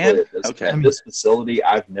 you can? Okay. At this facility,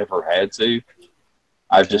 I've never had to.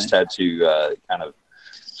 I've just had to kind of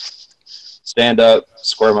stand up,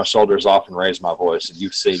 square my shoulders off, and raise my voice. And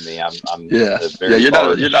you've seen me. I'm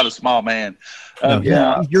You're not a small man.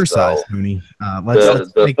 He's your size, Tony.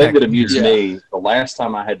 The thing that amused me, the last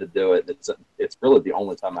time I had to do it, it's really the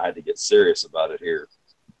only time I had to get serious about it here.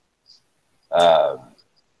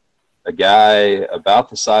 A guy about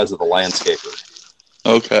the size of a landscaper.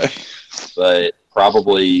 Okay. But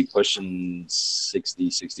probably pushing 60,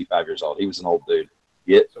 65 years old. He was an old dude.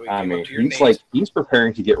 He's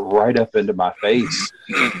preparing to get right up into my face.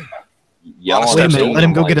 Wait a minute, let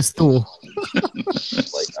him go get a stool.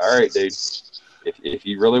 Like, all right, dude. If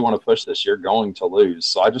you really want to push this, you're going to lose.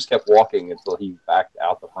 So I just kept walking until he backed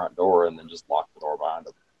out the front door and then just locked the door behind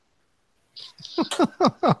him.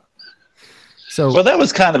 Well, that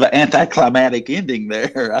was kind of an anticlimactic ending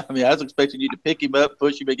there. I mean, I was expecting you to pick him up,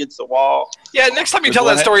 push him against the wall. Yeah, next time you tell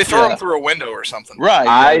that story, throw him through a window or something. Right.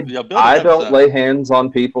 I don't lay hands on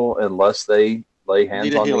people unless they lay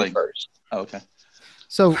hands on me first. Okay.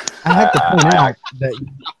 So I have to point out that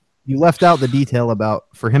you left out the detail about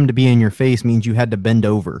for him to be in your face means you had to bend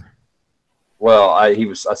over. Well, I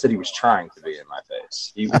said he was trying to be in my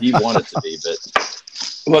face. He wanted to be,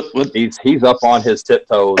 but he's up on his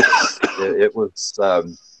tiptoes. It was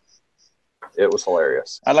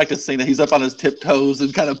hilarious. I like to see that he's up on his tiptoes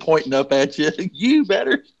and kind of pointing up at you. You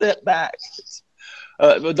better step back.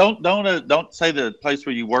 But don't say the place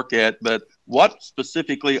where you work at. But what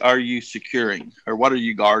specifically are you securing, or what are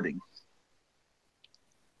you guarding?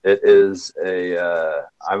 It is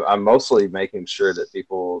I'm mostly making sure that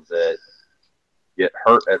people that get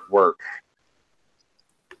hurt at work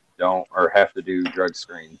don't, or have to do drug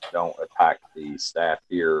screens, don't attack the staff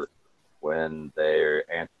here when they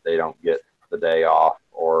don't get the day off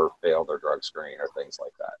or fail their drug screen or things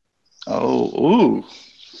like that. Oh, ooh.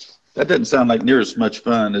 That doesn't sound like near as much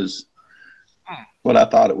fun as what I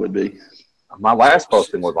thought it would be. My last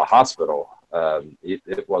posting was a hospital.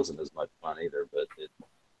 It wasn't as much fun either, but it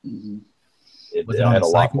had a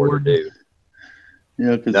lot more to do.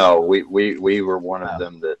 Yeah, no, we were one of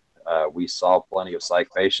them that we saw plenty of psych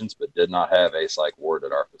patients, but did not have a psych ward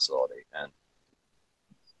at our facility. And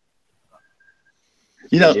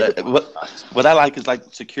what I like is like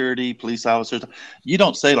security, police officers. You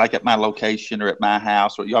don't say like at my location or at my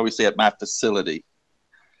house, or you always say at my facility.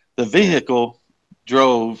 The vehicle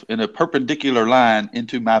drove in a perpendicular line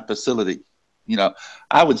into my facility.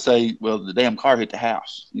 I would say, well, the damn car hit the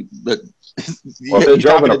house. But if it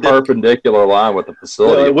drove in a perpendicular line with the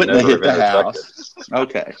facility, it wouldn't have hit the house.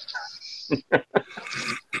 Okay.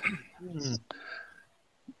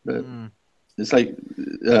 But it's like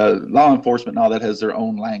law enforcement and all that has their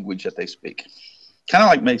own language that they speak. Kind of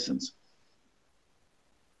like Masons.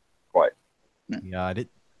 Quite. Got it.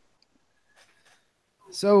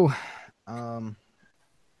 So,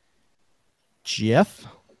 Jeff,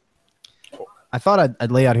 I thought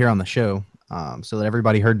I'd lay out here on the show so that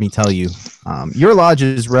everybody heard me tell you. Your lodge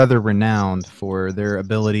is rather renowned for their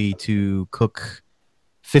ability to cook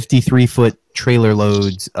 53-foot trailer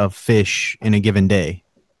loads of fish in a given day.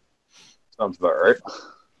 Sounds about right.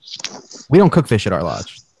 We don't cook fish at our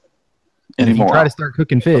lodge. And if you try to start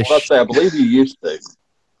cooking fish... I believe you used to.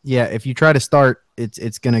 Yeah, if you try to start,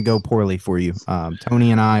 it's going to go poorly for you.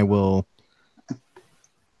 Tony and I will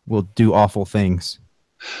do awful things.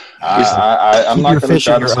 I'm not going to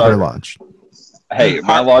try to start. Lodge. Hey,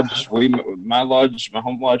 my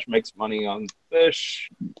home lodge makes money on fish.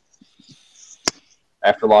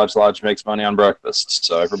 After lodge makes money on breakfast.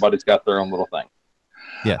 So everybody's got their own little thing.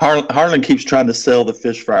 Yeah. Harlan keeps trying to sell the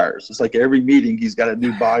fish fryers. It's like every meeting he's got a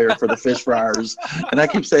new buyer for the fish fryers, and I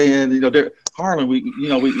keep saying, Harlan, we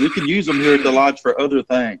can use them here at the lodge for other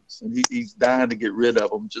things, and he's dying to get rid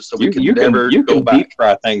of them just so we can never go back. Deep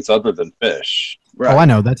fry things other than fish. Right. Oh, I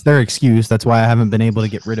know. That's their excuse. That's why I haven't been able to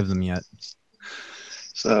get rid of them yet.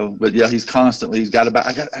 So, but yeah, he's got about.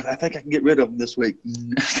 I think I can get rid of them this week.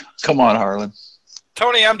 Come on, Harlan.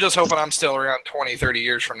 Tony, I'm just hoping I'm still around 20, 30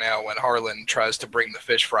 years from now when Harlan tries to bring the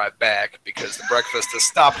fish fry back because the breakfast has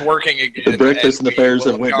stopped working again. The breakfast and the fares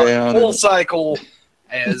have went down. Full cycle,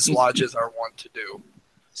 as lodges are wont to do.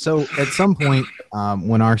 So at some point,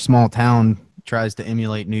 when our small town tries to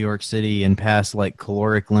emulate New York City and pass like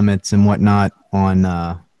caloric limits and whatnot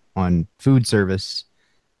on food service,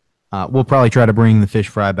 we'll probably try to bring the fish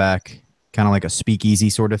fry back, kind of like a speakeasy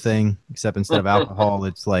sort of thing, except instead of alcohol,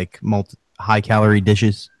 it's like high-calorie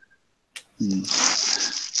dishes.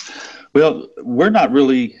 Well, we're not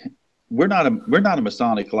a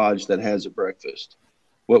Masonic lodge that has a breakfast.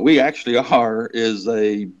 What we actually are is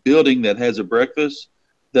a building that has a breakfast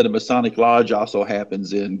that a Masonic lodge also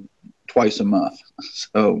happens in twice a month.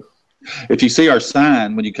 So if you see our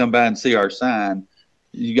sign, when you come by and see our sign,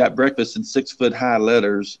 you got breakfast in 6-foot high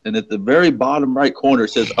letters, and at the very bottom right corner it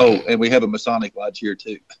says, and we have a Masonic lodge here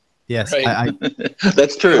too. Yes, right.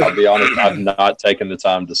 That's true. I'll be honest, I've not taken the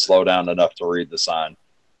time to slow down enough to read the sign.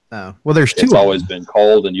 Oh, well, there's two. It's always been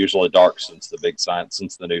cold and usually dark since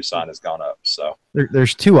the new sign has gone up. So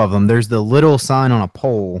there's two of them. There's the little sign on a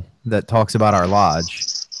pole that talks about our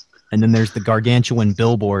lodge, and then there's the gargantuan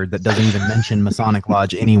billboard that doesn't even mention Masonic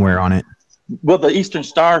Lodge anywhere on it. Well, the Eastern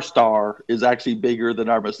Star is actually bigger than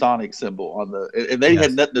our Masonic symbol on and they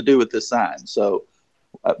had nothing to do with this sign, so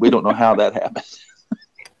we don't know how that happened.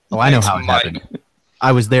 Oh, I know how it happened.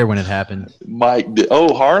 I was there when it happened. Mike did.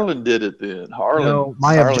 Oh, Harlan did it then. Harlan.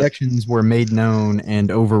 My objections were made known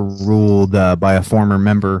and overruled by a former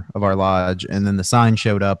member of our lodge, and then the sign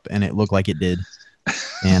showed up, and it looked like it did.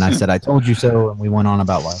 And I said, I told you so, and we went on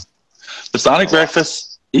about life. Masonic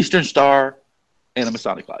breakfast, Eastern Star, and a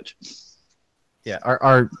Masonic lodge. Yeah,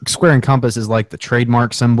 our square and compass is like the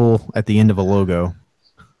trademark symbol at the end of a logo.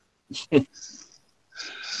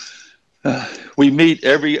 We meet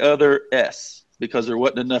every other S because there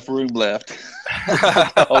wasn't enough room left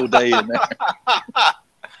the whole day in there.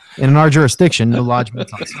 In our jurisdiction, no lodge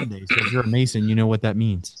meets on Sundays. So if you're a Mason, you know what that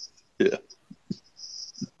means. Yeah.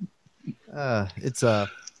 But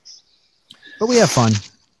we have fun.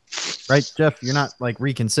 Right, Jeff? You're not like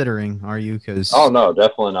reconsidering, are you? Oh, no,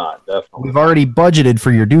 definitely not. Definitely. We've already budgeted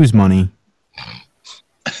for your dues money.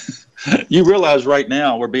 You realize right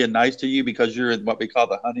now we're being nice to you because you're in what we call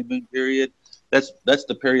the honeymoon period. That's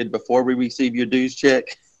the period before we receive your dues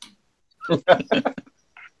check.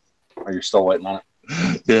 Are you still waiting on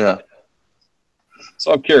it? Yeah.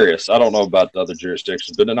 So I'm curious. I don't know about the other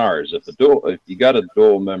jurisdictions, but in ours, if you got a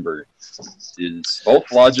dual member, does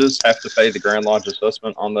both lodges have to pay the Grand Lodge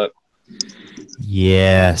assessment on that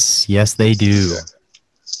Yes, they do.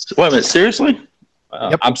 Wait a minute, seriously?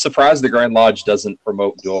 Yep. I'm surprised the Grand Lodge doesn't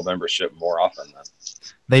promote dual membership more often.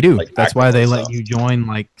 They do. Like, That's why they actively let you join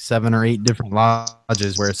like 7 or 8 different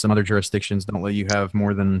lodges, whereas some other jurisdictions don't let you have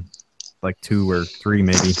more than like 2 or 3,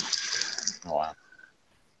 maybe. Oh, wow.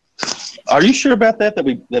 Are you sure about that?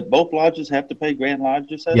 That both lodges have to pay Grand Lodge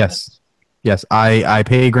assessment? Yes. I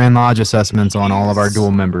pay Grand Lodge assessments on all of our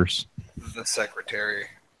dual members. The secretary.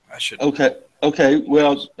 I should. Okay.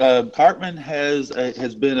 Well, Cartman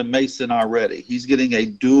has been a Mason already. He's getting a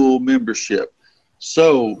dual membership.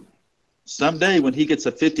 So someday when he gets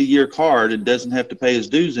a 50-year card and doesn't have to pay his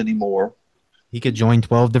dues anymore, he could join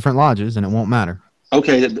 12 different lodges and it won't matter.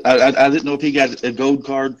 Okay, I didn't know if he got a gold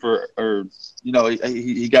card or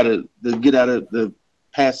he got to get out of the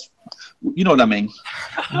pass. You know what I mean?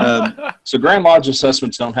 So Grand Lodge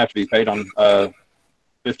assessments don't have to be paid on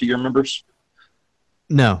 50-year members?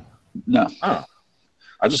 No. Oh.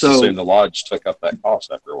 I just assumed the lodge took up that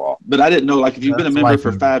cost after a while. But I didn't know, like, if you've been a member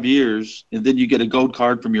for 5 years and then you get a gold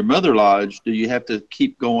card from your mother lodge, do you have to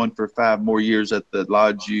keep going for 5 more years at the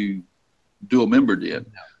lodge you dual membered in?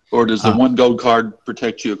 Or does the one gold card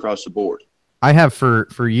protect you across the board? I have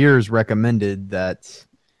for years recommended that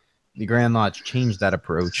the Grand Lodge change that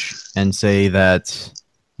approach and say that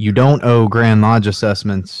you don't owe Grand Lodge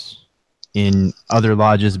assessments in other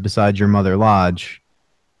lodges besides your mother lodge.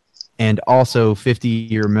 And also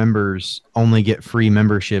 50-year members only get free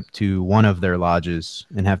membership to one of their lodges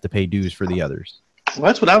and have to pay dues for the others. Well,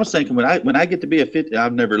 that's what I was thinking. When I get to be a 50,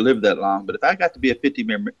 I've never lived that long, but if I got to be a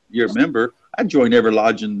 50-year member, I'd join every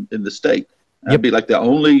lodge in the state. I'd be like the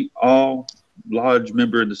only all-lodge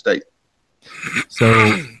member in the state.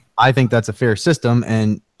 So I think that's a fair system,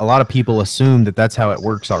 and a lot of people assume that that's how it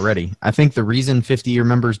works already. I think the reason 50-year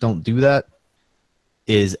members don't do that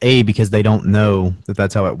is A, because they don't know that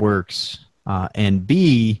that's how it works, and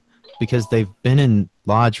B, because they've been in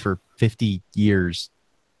lodge for 50 years.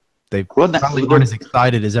 They probably aren't as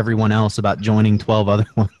excited as everyone else about joining 12 other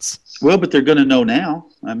ones. Well, but they're going to know now.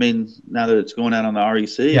 I mean, now that it's going out on the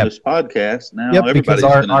REC and this podcast, now everybody's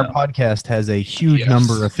because our podcast has a huge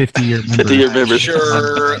number of 50-year members. 50-year members.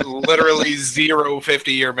 Sure, literally 0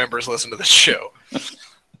 50-year members listen to this show.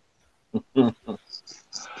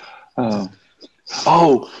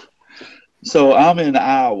 So I'm in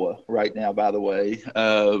Iowa right now, by the way.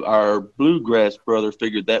 Our Bluegrass brother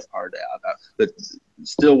figured that part out. But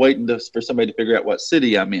still waiting for somebody to figure out what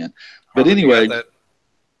city I'm in. But anyway,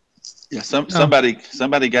 somebody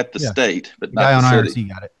got the state, but not the the guy city.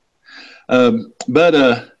 on IRC got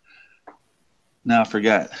it. Now I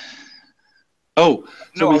forgot. Oh,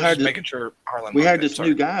 so I was just making sure Harlan. We had this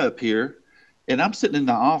new guy up here, and I'm sitting in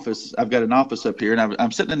the office. I've got an office up here, and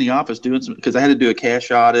I'm sitting in the office doing some, because I had to do a cash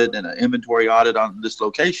audit and an inventory audit on this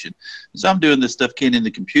location. So I'm doing this stuff, keying in the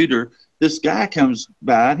computer. This guy comes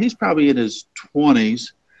by, and he's probably in his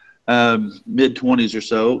 20s, mid-20s or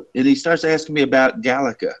so, and he starts asking me about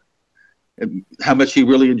Galaga, and how much he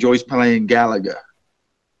really enjoys playing Galaga.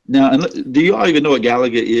 Now, do you all even know what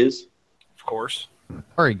Galaga is? Of course.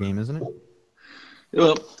 Party game, isn't it?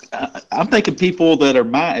 Well, I'm thinking people that are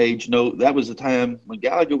my age know that was the time when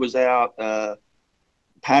Galaga was out,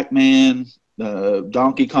 Pac-Man,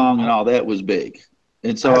 Donkey Kong, and all that was big.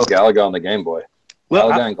 And so Galaga on the Game Boy.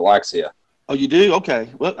 Galaga and Galaxia. Oh, you do? Okay.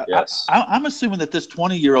 Well, yes. I'm assuming that this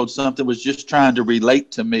 20-year-old something was just trying to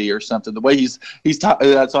relate to me or something. The way he's talking.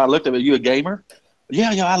 So I looked at him. Are you a gamer?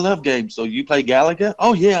 Yeah, I love games. So you play Galaga?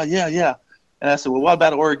 Oh, yeah. And I said, well, what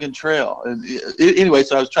about Oregon Trail? And anyway,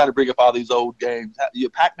 so I was trying to bring up all these old games. You a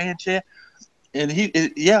Pac-Man, Chad? And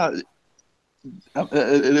it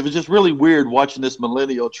was just really weird watching this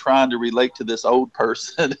millennial trying to relate to this old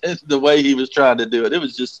person and the way he was trying to do it. It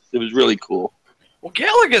was really cool. Well,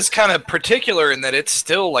 Galaga's kind of particular in that it's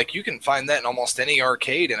still, like, you can find that in almost any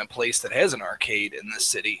arcade in a place that has an arcade in this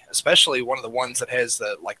city, especially one of the ones that has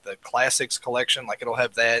the classics collection. Like, it'll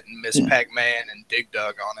have that and Miss Pac-Man and Dig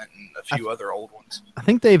Dug on it and a few other old ones. I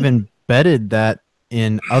think they've embedded that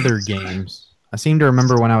in other games. I seem to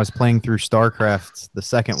remember when I was playing through StarCraft, the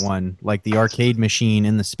second one, like the arcade machine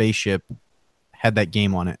in the spaceship had that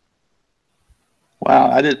game on it.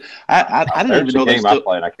 Wow, I didn't even know that. Game I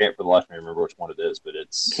played. I can't for the life of me remember which one it is, but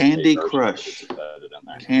it's Candy Crush.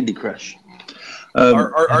 Candy Crush.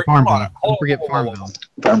 Farmville. Don't forget Farmville.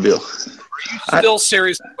 Farmville. Are you still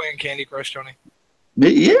seriously playing Candy Crush, Tony?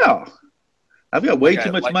 Yeah, I've got way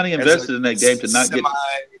too much money invested in that game to not get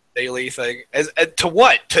daily thing. To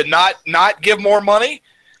what? To not give more money?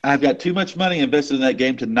 I've got too much money invested in that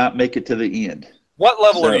game to not make it to the end. What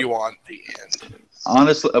level are you on? The end.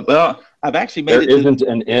 Honestly, well, I've actually made There isn't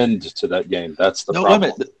an end to that game. That's the problem. Wait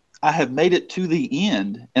a minute. I have made it to the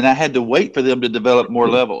end, and I had to wait for them to develop more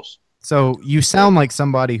levels. So you sound like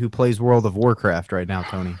somebody who plays World of Warcraft right now,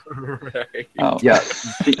 Tony. Right. Oh. Yeah.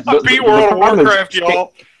 I beat World of Warcraft,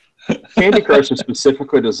 y'all. Candy Crush is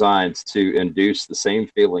specifically designed to induce the same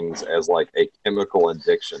feelings as like a chemical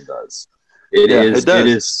addiction does. It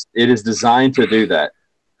is designed to do that.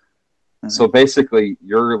 So basically,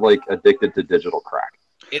 you're like addicted to digital crack.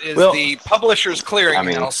 It is the publisher's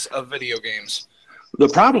clearinghouse of video games. The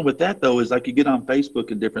problem with that, though, is like you get on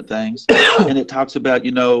Facebook and different things, and it talks about,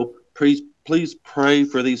 please pray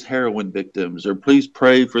for these heroin victims, or please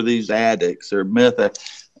pray for these addicts, or meth.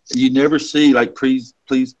 You never see, like, please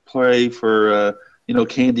pray for,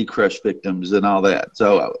 Candy Crush victims and all that.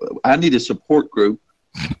 So I need a support group.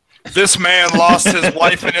 This man lost his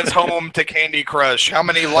wife and his home to Candy Crush. How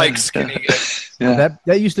many likes can he get? Yeah.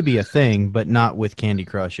 That used to be a thing, but not with Candy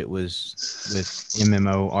Crush. It was with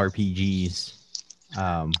MMORPGs.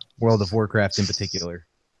 World of Warcraft in particular.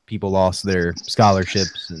 People lost their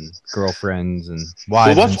scholarships and girlfriends and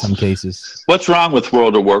wives in some cases. What's wrong with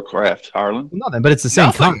World of Warcraft, Harlan? Nothing, but it's the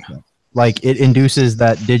same concept. Like, it induces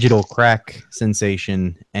that digital crack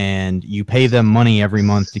sensation, and you pay them money every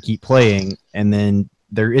month to keep playing, and then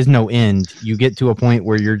there is no end. You get to a point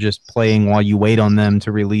where you're just playing while you wait on them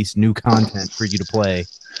to release new content for you to play.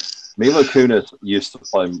 Mila Kunis used to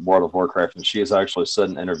play World of Warcraft, and she has actually said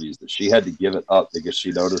in interviews that she had to give it up because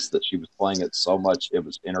she noticed that she was playing it so much it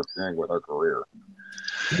was interfering with her career.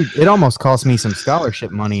 It almost cost me some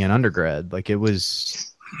scholarship money in undergrad. Like,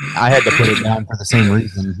 I had to put it down for the same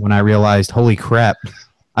reason when I realized, holy crap,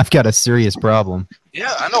 I've got a serious problem.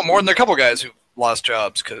 Yeah, I know more than a couple guys who lost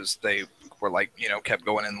jobs because they were kept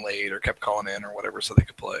going in late or kept calling in or whatever so they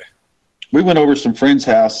could play. We went over some friend's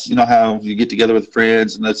house. You know how you get together with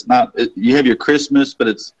friends, and you have your Christmas, but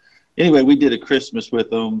anyway, we did a Christmas with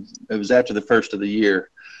them. It was after the first of the year.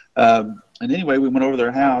 And anyway, we went over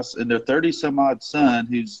their house, and their 30-some-odd son,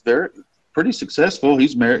 who's pretty successful,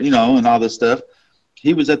 he's married, and all this stuff,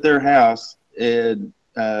 he was at their house, and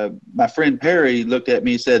my friend Perry looked at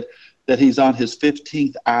me and said that he's on his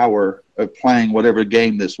 15th hour of playing whatever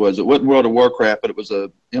game this was. It wasn't World of Warcraft, but it was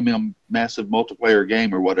a massive multiplayer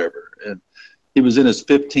game or whatever. And he was in his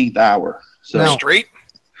 15th hour. So now,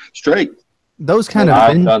 straight. Those kind of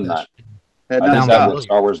I've done that. I just have the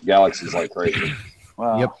Star Wars Galaxies like crazy.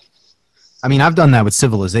 Wow. Yep. I mean, I've done that with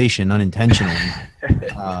Civilization unintentionally.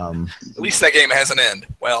 At least that game has an end.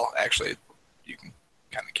 Well, actually, you can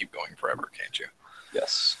kind of keep going forever, can't you?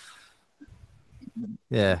 Yes.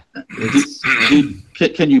 Yeah.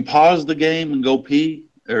 Can you pause the game and go pee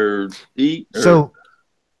or eat? So,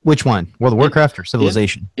 which one? World of Warcraft or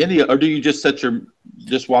Civilization? Or do you just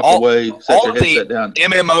walk away, set your headset down?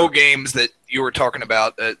 MMO games that you were talking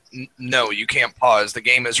about, no, you can't pause. The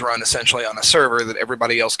game is run essentially on a server that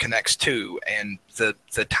everybody else connects to, and the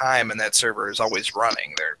time in that server is always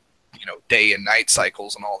running. There, day and night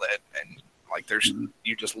cycles and all that, and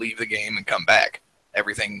you just leave the game and come back.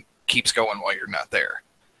 Everything keeps going while you're not there.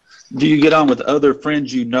 Do you get on with other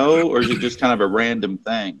friends or is it just kind of a random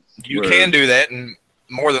thing? You can do that, and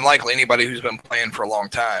more than likely anybody who's been playing for a long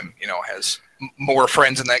time, has more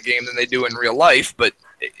friends in that game than they do in real life, but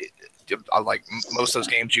like most of those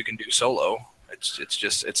games you can do solo.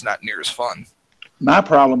 It's not near as fun. My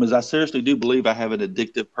problem is I seriously do believe I have an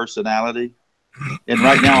addictive personality, and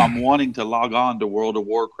right now I'm wanting to log on to World of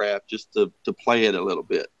Warcraft just to play it a little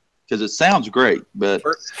bit because it sounds great. But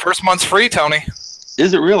first month's free, Tony.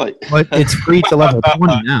 Is it really? But it's free to level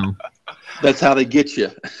 20 now. That's how they get you.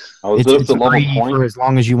 It's free for as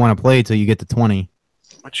long as you want to play till you get to 20.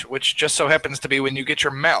 Which just so happens to be when you get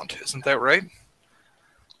your mount. Isn't that right?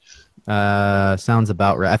 Sounds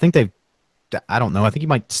about right. I don't know. I think you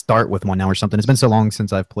might start with one now or something. It's been so long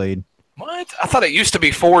since I've played. What? I thought it used to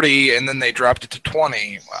be 40 and then they dropped it to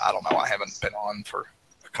 20. I don't know. I haven't been on for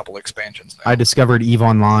a couple expansions now. I discovered EVE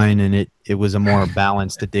Online, and it was a more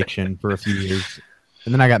balanced addiction for a few years.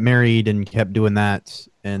 And then I got married and kept doing that.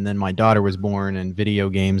 And then my daughter was born, and video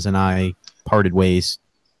games and I parted ways.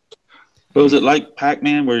 So is it like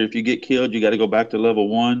Pac-Man, where if you get killed, you got to go back to level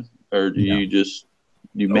 1? Or do you just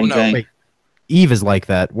maintain? No. Wait. EVE is like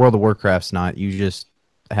that. World of Warcraft's not. You just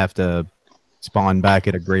have to spawn back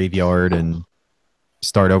at a graveyard and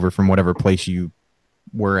start over from whatever place you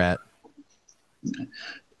were at.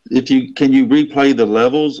 Can you replay the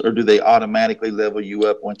levels, or do they automatically level you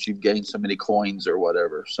up once you've gained so many coins or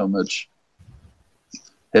whatever, so much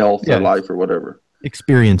health or life or whatever?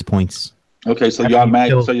 Experience points. Okay, so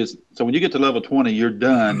so when you get to level 20, you're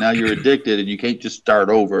done. Now you're addicted, and you can't just start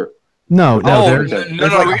over. No.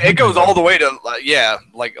 It goes all the way to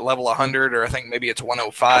like level 100, or I think maybe it's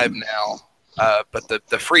 105 now. but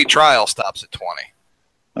the free trial stops at 20.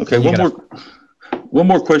 Okay, one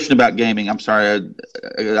more question about gaming. I'm sorry,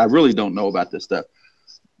 I really don't know about this stuff,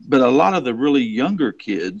 but a lot of the really younger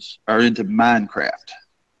kids are into Minecraft.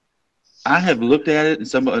 I have looked at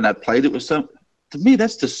it and I played it with some. To me,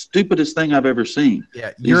 that's the stupidest thing I've ever seen.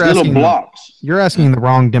 Yeah, these little blocks. You're asking the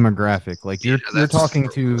wrong demographic. Like you're talking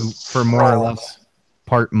to for more or less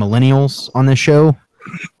part millennials on this show,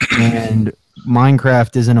 and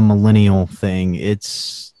Minecraft isn't a millennial thing.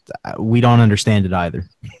 We don't understand it either.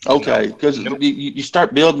 Okay, because you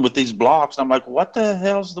start building with these blocks. I'm like, what the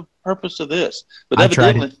hell's the purpose of this? But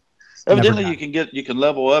evidently you can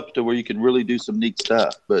level up to where you can really do some neat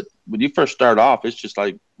stuff. But when you first start off, it's just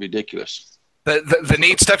like ridiculous. The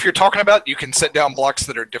neat stuff you're talking about, you can set down blocks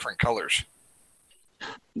that are different colors.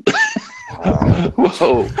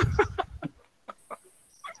 Whoa.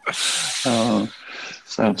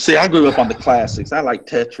 So see, I grew up on the classics. I like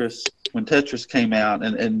Tetris. When Tetris came out,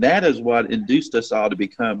 and that is what induced us all to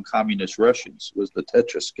become communist Russians, was the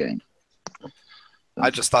Tetris game. I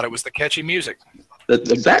just thought it was the catchy music.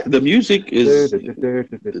 The music is...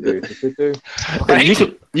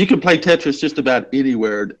 Right? You can play Tetris just about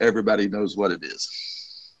anywhere, and everybody knows what it is.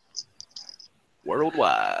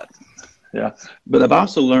 Worldwide. Yeah, but I've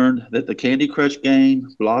also learned that the Candy Crush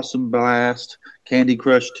game, Blossom Blast, Candy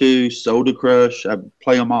Crush 2, Soda Crush, I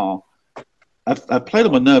play them all. I've played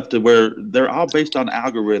them enough to where they're all based on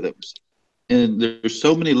algorithms. And there's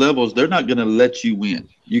so many levels, they're not going to let you win.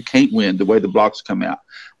 You can't win the way the blocks come out.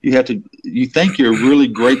 You think you're a really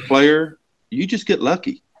great player, you just get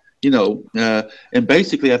lucky. And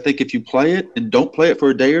basically I think if you play it and don't play it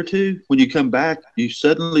for a day or two, when you come back, you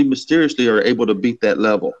suddenly mysteriously are able to beat that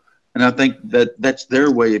level. And I think that's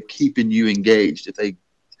their way of keeping you engaged. If they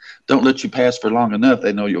don't let you pass for long enough,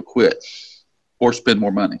 they know you'll quit or spend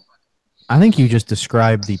more money. I think you just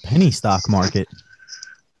described the penny stock market.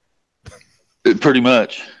 Pretty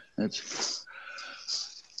much. I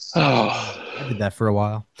did that for a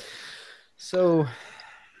while. So,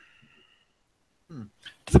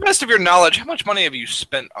 to the best of your knowledge, how much money have you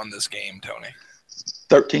spent on this game, Tony?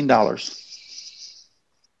 $13.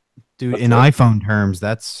 Dude, in iPhone terms,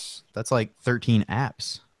 that's like 13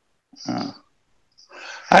 apps.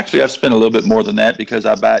 Actually, I've spent a little bit more than that because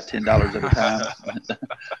I buy it $10 at a time.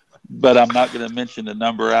 But I'm not going to mention the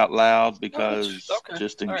number out loud because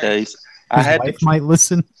just in case. His wife might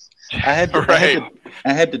listen. I had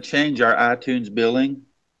to change our iTunes billing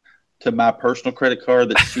to my personal credit card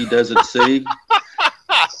that she doesn't see.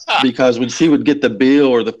 Because when she would get the bill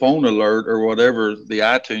or the phone alert or whatever, the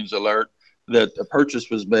iTunes alert that a purchase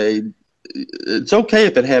was made, it's okay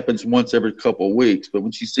if it happens once every couple of weeks. But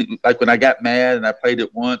when she see, like when I got mad and I played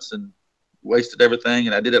it once and wasted everything,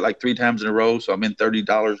 and I did it like 3 times in a row, so I'm in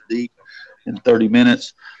 $30 deep in 30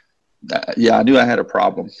 minutes. Yeah, I knew I had a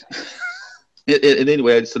problem. And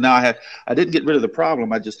anyway, so now I didn't get rid of the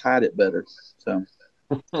problem. I just hide it better. So,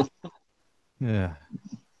 yeah.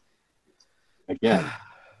 Again,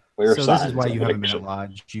 so this is why you haven't been at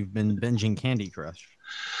Lodge. You've been binging Candy Crush.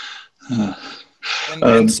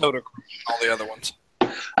 And Soda Crush, all the other ones.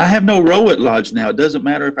 I have no row at Lodge now. It doesn't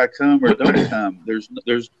matter if I come or don't come. There's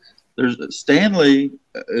Stanley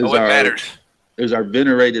is our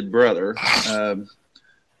venerated brother.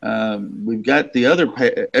 We've got the other.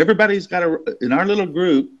 Everybody's got in our little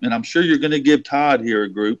group, and I'm sure you're going to give Todd here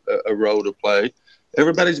a role to play.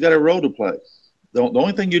 Everybody's got a role to play. The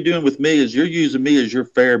only thing you're doing with me is you're using me as your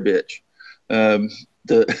fair bitch.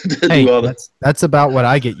 That's about what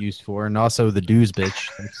I get used for, and also the dues bitch.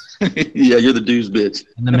 Yeah, you're the dues bitch.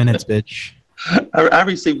 And the minutes bitch. I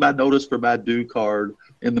received my notice for my due card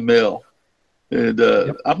in the mail, and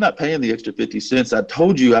I'm not paying the extra 50 cents. I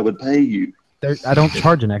told you I would pay you. I don't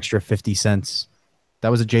charge an extra 50 cents. That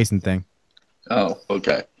was a Jason thing. Oh,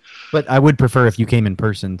 okay. But I would prefer if you came in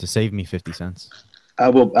person to save me 50 cents. I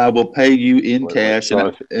will pay you in cash,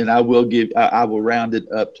 and I will round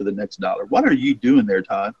it up to the next dollar. What are you doing there,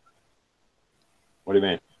 Todd? What do you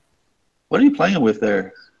mean? What are you playing with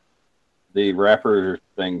there? The wrapper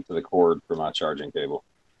thing to the cord for my charging cable.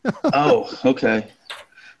 Oh, okay.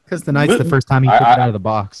 Because tonight's the first time he took it out of the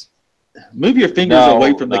box. Move your fingers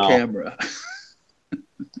away from the camera.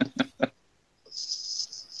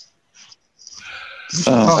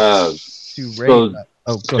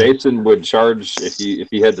 Jason would charge if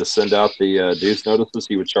he had to send out the dues notices.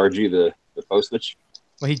 He would charge you the postage.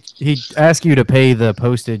 Well, he'd ask you to pay the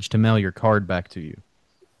postage to mail your card back to you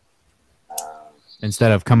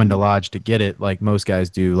instead of coming to Lodge to get it like most guys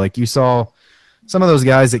do. Like you saw some of those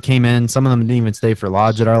guys that came in. Some of them didn't even stay for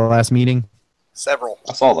Lodge at our last meeting. Several.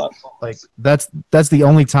 I saw that. Like that's the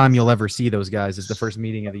only time you'll ever see those guys is the first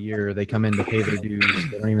meeting of the year. They come in to pay their dues.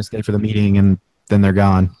 They don't even stay for the meeting, and then they're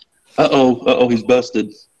gone. He's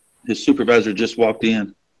busted. His supervisor just walked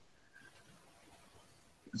in.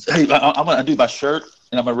 Hey, I'm gonna undo my shirt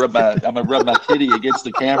and I'm gonna rub my titty against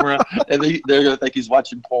the camera, and they're gonna think he's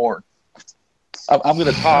watching porn. I'm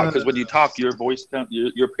gonna talk because when you talk, your voice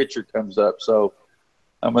your picture comes up. So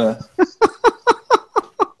I'm gonna.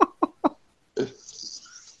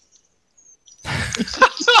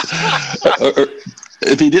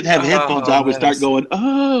 If he didn't have headphones, I would start going,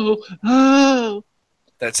 oh.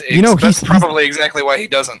 That's that's probably exactly why he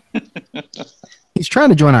doesn't. He's trying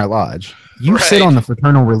to join our lodge. You sit on the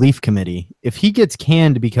fraternal relief committee. If he gets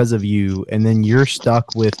canned because of you, and then you're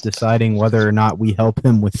stuck with deciding whether or not we help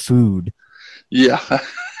him with food. Yeah.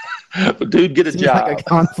 Dude, get a job. Like a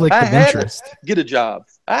conflict of interest. Get a job.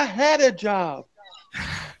 I had a job.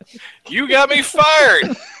 You got me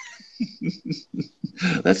fired.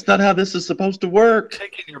 That's not how this is supposed to work.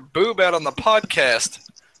 Taking your boob out on the podcast.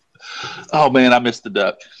 Oh, man, I missed the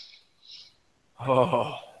duck.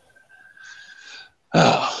 Oh,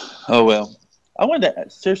 well. I wanted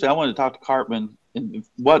to talk to Cartman and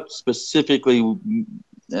what specifically,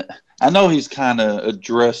 I know he's kind of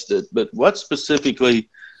addressed it, but what specifically,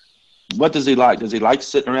 what does he like? Does he like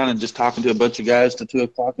sitting around and just talking to a bunch of guys till 2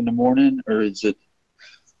 o'clock in the morning? Or is it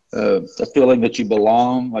a feeling that you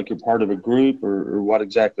belong, like you're part of a group, or what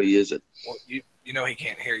exactly is it? Well, you know he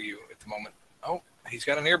can't hear you at the moment. Oh, he's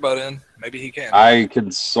got an earbud in. Maybe he can. I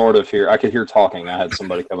could sort of hear. I could hear talking. I had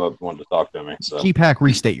somebody come up and wanted to talk to me. So, G-Pack,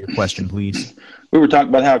 restate your question, please. We were talking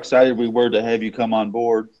about how excited we were to have you come on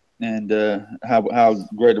board, and how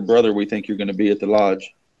great a brother we think you're going to be at the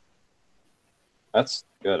lodge. That's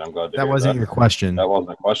good. I'm glad to that hear wasn't your question. That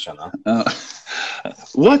wasn't a question, though.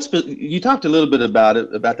 You talked a little bit about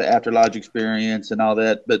it, about the after lodge experience and all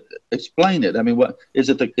that, but explain it. I mean, what is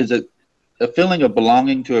it? Is it a feeling of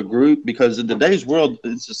belonging to a group? Because in today's world,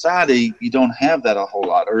 in society, you don't have that a whole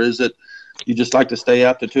lot. Or is it you just like to stay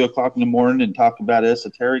up to 2 o'clock in the morning and talk about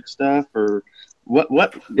esoteric stuff? Or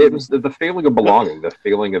what? It was the feeling of belonging, the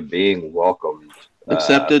feeling of being welcomed,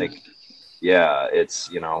 accepted. It's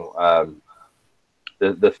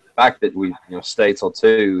the fact that we stay till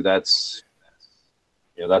 2. That's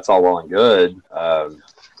that's all well and good.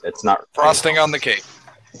 It's not frosting on the cake.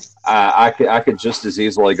 I could just as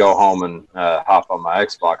easily go home and hop on my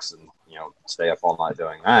Xbox and stay up all night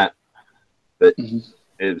doing that. But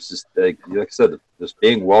it was just like I said, just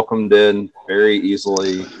being welcomed in very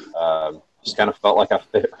easily. Just kind of felt like I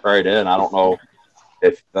fit right in. I don't know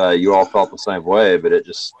if you all felt the same way, but it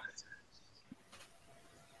just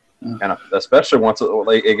kind of, especially once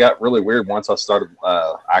it got really weird once I started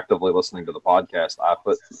actively listening to the podcast.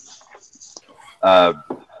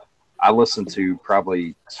 I listened to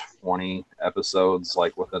probably 20 episodes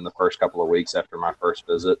like within the first couple of weeks after my first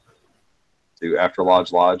visit to After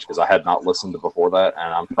Lodge because I had not listened to before that,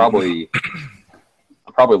 and I'm probably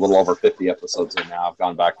a little over 50 episodes in now. I've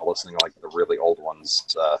gone back to listening to like the really old ones,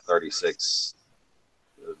 36,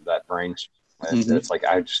 that range. And it's like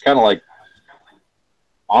I just kind of like,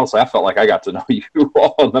 honestly, I felt like I got to know you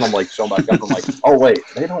all, and then I'm like showing back up. I'm like, oh wait,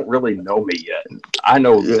 they don't really know me yet. I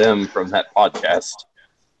know them from that podcast.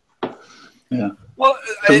 Yeah. Well,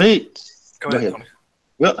 for me, go ahead.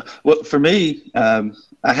 Well, for me,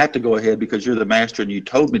 I have to go ahead because you're the master and you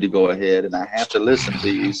told me to go ahead, and I have to listen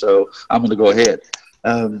to you. So I'm going to go ahead.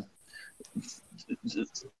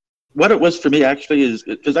 What it was for me actually is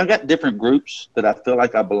because I've got different groups that I feel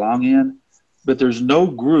like I belong in, but there's no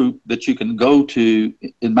group that you can go to,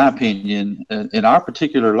 in my opinion, in our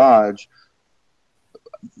particular lodge.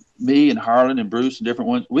 Me and Harlan and Bruce and different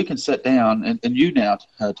ones, we can sit down, and you now,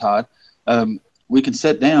 Todd, we can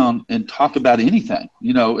sit down and talk about anything.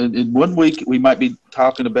 In 1 week, we might be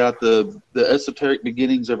talking about the esoteric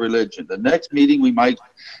beginnings of religion. The next meeting, we might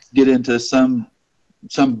get into some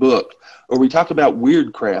book, or we talk about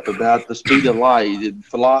weird crap, about the speed of light and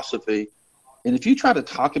philosophy. And if you try to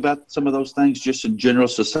talk about some of those things just in general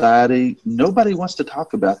society, nobody wants to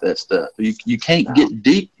talk about that stuff. You can't get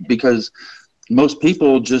deep because most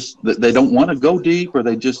people they don't want to go deep, or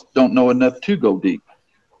they just don't know enough to go deep.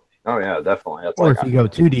 Oh yeah, definitely. That's or if you go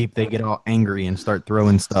too deep, they get all angry and start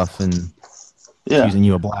throwing stuff and accusing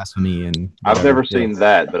you of blasphemy. And I've never seen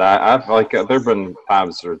that, but I've like there've been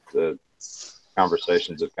times where the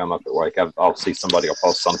conversations have come up at like I'll see somebody will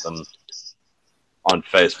post something on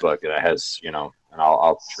Facebook and it has and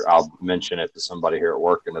I'll mention it to somebody here at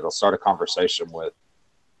work, and it'll start a conversation with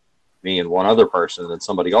me and one other person, and then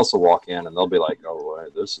somebody else will walk in and they'll be like, "Oh,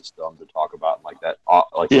 this is dumb to talk about," and like that,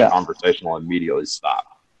 the conversation will immediately stop.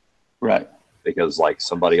 Right. because like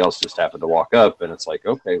somebody else just happened to walk up, and it's like,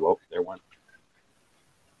 okay, well, there went.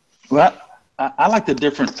 Well, I like the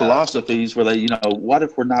different philosophies where they, what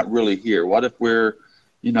if we're not really here? What if we're,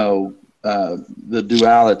 the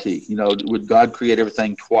duality? Would God create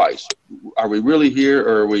everything twice? Are we really here,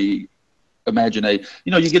 or are we imagination?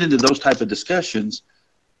 You get into those type of discussions,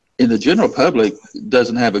 and the general public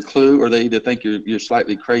doesn't have a clue, or they either think you're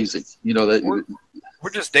slightly crazy.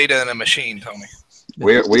 We're just data in a machine, Tony.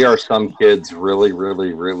 We are some kids' really,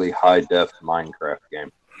 really, really high def Minecraft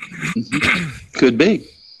game. Could be.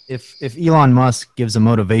 If Elon Musk gives a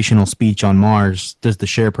motivational speech on Mars, does the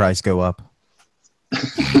share price go up?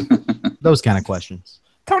 Those kind of questions.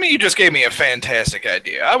 Tony, you just gave me a fantastic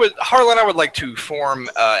idea. Harlan, I would like to form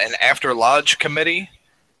an After Lodge committee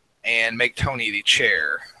and make Tony the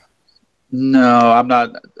chair. No, I'm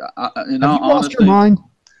not. Have you lost your mind?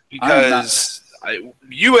 Because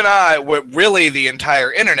you and I, really the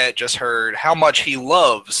entire internet just heard how much he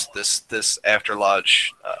loves this After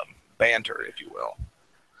Lodge banter, if you will.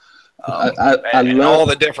 And all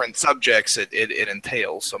the different subjects it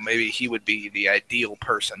entails. So maybe he would be the ideal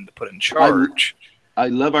person to put in charge. I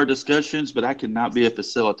love our discussions, but I cannot be a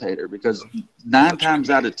facilitator because 9 times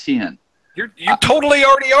out of 10, you totally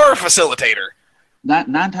already are a facilitator.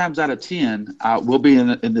 9 times out of 10, we'll be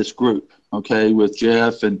in this group, okay, with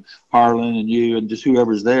Jeff and Harlan and you and just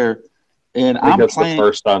whoever's there. And I think that's the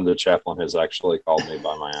first time the chaplain has actually called me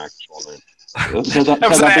by my actual name. That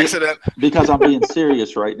was an accident. Because I'm being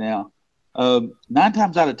serious right now. 9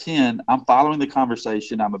 times out of 10, I'm following the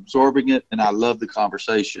conversation, I'm absorbing it, and I love the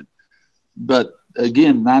conversation. But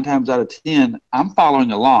again, 9 times out of 10, I'm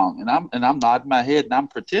following along, and I'm nodding my head, and I'm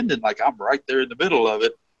pretending like I'm right there in the middle of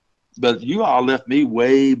it. But you all left me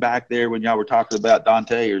way back there when y'all were talking about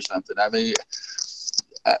Dante or something. I mean,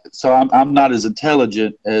 so I'm not as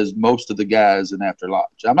intelligent as most of the guys in After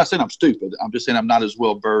Lodge. I'm not saying I'm stupid. I'm just saying I'm not as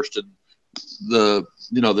well versed in the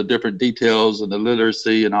different details and the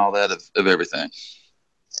literacy and all that of everything.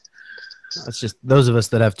 That's just those of us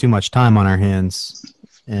that have too much time on our hands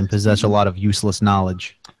and possess a lot of useless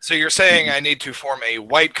knowledge. So you're saying I need to form a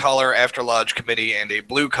white-collar After Lodge committee and a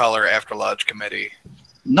blue-collar After Lodge committee?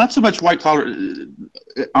 Not so much white-collar.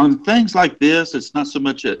 On things like this, it's not so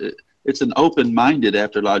much it's an open-minded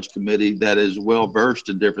After Lodge committee that is well-versed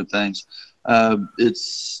in different things.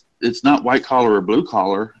 It's not white-collar or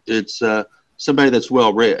blue-collar. It's somebody that's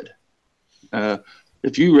well-read.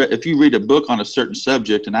 If you read a book on a certain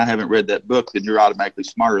subject and I haven't read that book, then you're automatically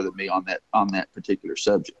smarter than me on that particular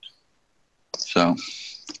subject. So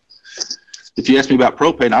if you ask me about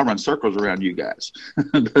propane, I'll run circles around you guys.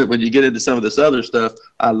 But when you get into some of this other stuff,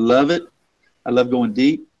 I love it. I love going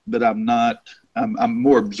deep, but I'm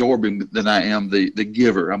more absorbing than I am the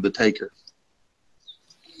giver. I'm the taker.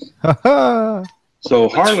 So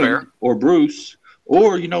Harlan or Bruce,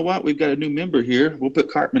 or you know what? We've got a new member here. We'll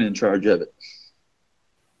put Cartman in charge of it.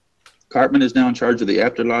 Cartman is now in charge of the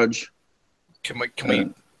After Lodge. Can we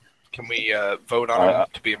vote on him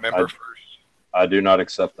to be a member first? I do not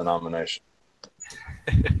accept the nomination.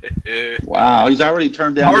 Wow, he's already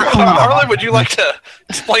turned down. Harlan, would you like to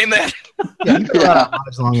explain that? Yeah, you've been out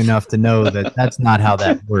long enough to know that that's not how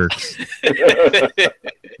that works.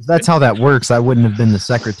 If that's how that works, I wouldn't have been the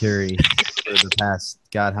secretary for the past,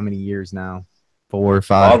 God, how many years now? 4 or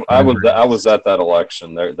 5. I was at that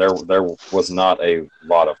election. There was not a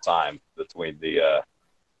lot of time between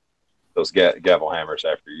those gavel hammers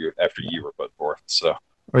after you were put forth. So.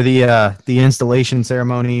 Or the installation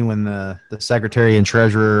ceremony when the secretary and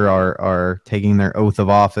treasurer are taking their oath of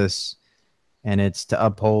office, and it's to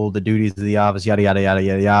uphold the duties of the office, yada yada yada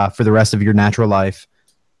yada yada, for the rest of your natural life.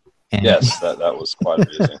 And yes, that was quite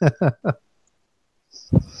amusing.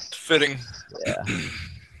 Fitting. Yeah.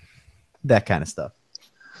 That kind of stuff.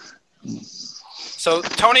 So,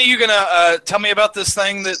 Tony, you gonna tell me about this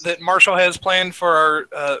thing that Marshall has planned for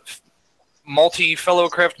our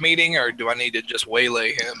multi-fellowcraft meeting, or do I need to just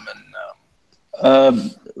waylay him?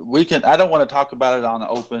 And we can. I don't want to talk about it on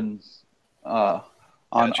open our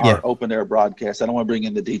open air broadcast. I don't want to bring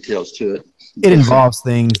in the details to it. It involves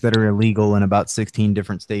things that are illegal in about 16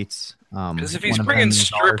 different states. Because if he's bringing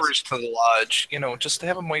strippers to the lodge, just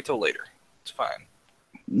have him wait till later. It's fine.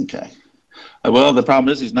 Okay. Well, the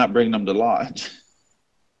problem is he's not bringing them to lodge.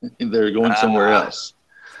 They're going somewhere else.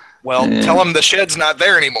 Well, tell him the shed's not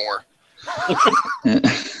there anymore. It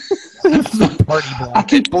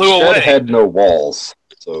blew away. Shed had no walls.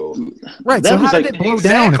 So right. So how did it blow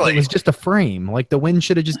down if it was just a frame? Like the wind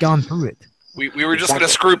should have just gone through it. We were just going to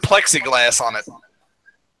screw plexiglass on it.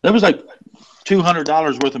 That was like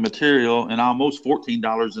 $200 worth of material and almost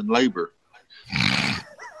 $14 in labor.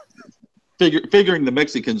 Figuring the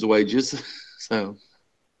Mexicans' wages. So.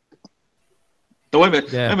 So wait a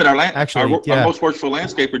minute. Yeah. Wait a minute. Actually, our most worshipful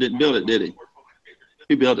landscaper didn't build it, did he?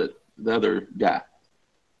 Who built it? The other guy.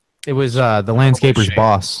 It was the landscaper's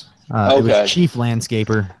boss. It was chief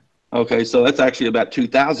landscaper. Okay, so that's actually about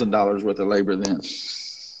 $2,000 worth of labor then.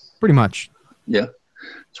 Pretty much. Yeah,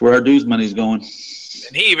 that's where our dues money's going.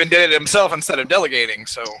 And he even did it himself instead of delegating,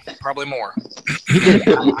 so probably more. He did.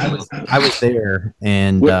 I was there,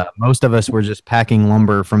 and most of us were just packing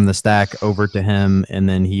lumber from the stack over to him, and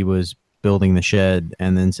then he was building the shed,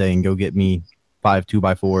 and then saying, "Go get me 5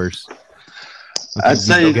 2x4s." Okay, I'd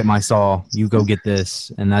say go get my saw. You go get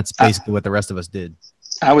this, and that's basically what the rest of us did.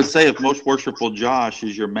 I would say if most worshipful Josh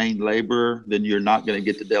is your main laborer, then you're not going to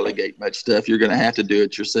get to delegate much stuff. You're going to have to do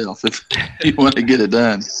it yourself if you want to get it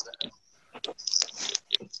done.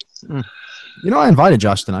 You know, I invited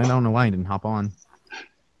Josh tonight. I don't know why he didn't hop on.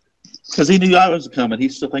 Because he knew I was coming. He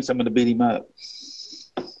still thinks I'm going to beat him up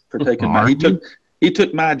for taking my. He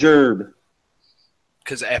took my gerb.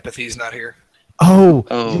 Because apathy's not here. Oh,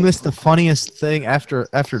 you missed the funniest thing after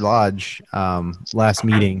Lodge last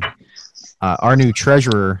meeting. Our new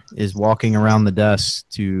treasurer is walking around the desk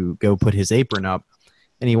to go put his apron up,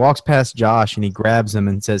 and he walks past Josh and he grabs him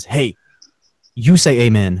and says, "Hey, you say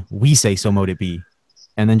amen, we say so mote it be,"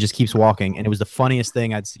 and then just keeps walking. And it was the funniest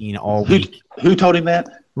thing I'd seen all week. Who told him that?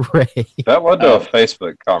 Ray. That led to a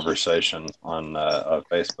Facebook conversation on a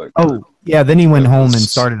Facebook. Oh, yeah. Then he went home and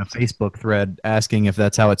started a Facebook thread asking if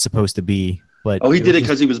that's how it's supposed to be. But he did it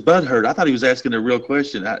because he was butthurt. I thought he was asking a real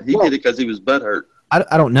question. He did it because he was butthurt.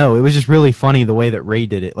 I don't know. It was just really funny the way that Ray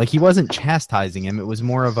did it. Like, he wasn't chastising him. It was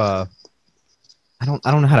more of a I don't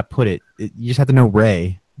know how to put it. You just have to know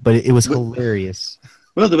Ray, but it was hilarious.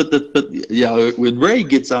 Well, but yeah, when Ray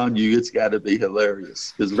gets on you, it's got to be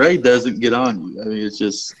hilarious because Ray doesn't get on you. I mean, it's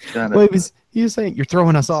just kind of. Well, he was saying you're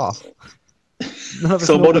throwing us off.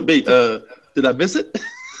 So what it be? Did I miss it?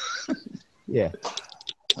 Yeah.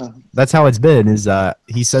 That's how it's been. Is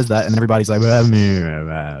he says that and everybody's like,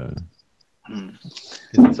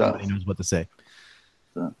 Nobody knows what to say.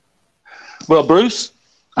 Well, Bruce,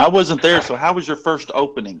 I wasn't there, so how was your first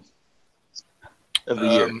opening of the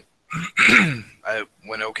year? I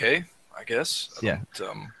went okay, I guess. Yeah.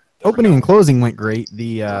 Opening and closing went great.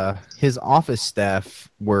 The his office staff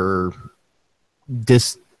were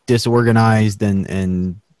disorganized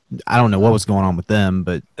and I don't know what was going on with them,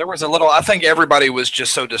 but there was a little. I think everybody was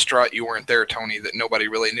just so distraught you weren't there, Tony, that nobody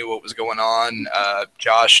really knew what was going on.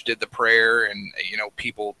 Josh did the prayer, and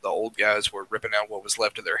people, the old guys, were ripping out what was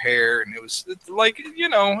left of their hair, and it was like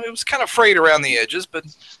it was kind of frayed around the edges. But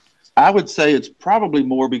I would say it's probably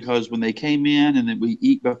more because when they came in and then we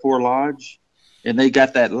eat before lodge, and they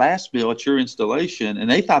got that last meal at your installation,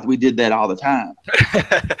 and they thought we did that all the time.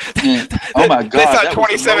 And, oh my God! They thought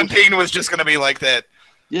 2017 was just going to be like that.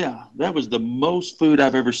 Yeah, that was the most food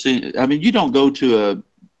I've ever seen. I mean, you don't go to a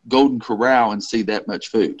Golden Corral and see that much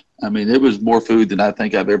food. I mean, it was more food than I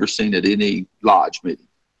think I've ever seen at any lodge meeting.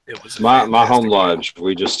 It was my home lodge.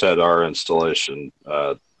 We just had our installation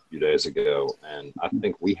a few days ago, and I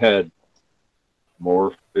think we had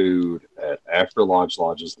more food at After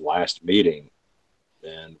Lodge's last meeting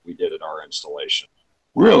than we did at our installation.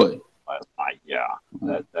 Really? Yeah.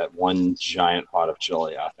 That one giant pot of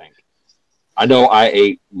chili, I think. I know I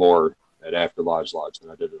ate more at After Lodge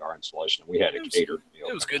than I did at our installation. We had a catered meal.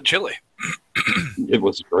 It was good chili. It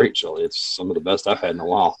was great chili. It's some of the best I've had in a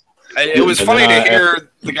while. It was funny to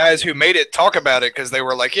hear the guys who made it talk about it because they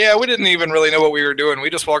were like, yeah, we didn't even really know what we were doing. We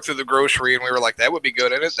just walked through the grocery and we were like, that would be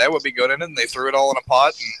good in it. That would be good in it. And they threw it all in a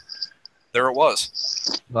pot and there it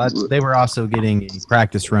was. But they were also getting a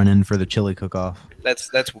practice run in for the chili cook-off.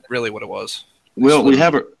 That's really what it was. Well, we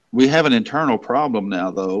have an internal problem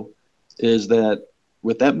now, though, is that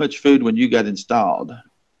with that much food when you got installed,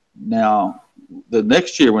 now the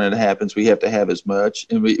next year when it happens, we have to have as much,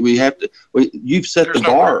 and we have to. You've set the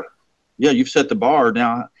bar. Yeah, you've set the bar.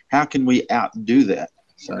 Now, how can we outdo that?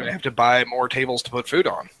 So, we're gonna have to buy more tables to put food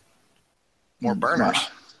on, more burners.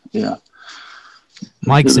 Yeah.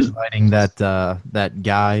 Mike's inviting that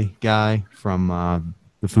guy from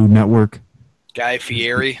the Food Network. Guy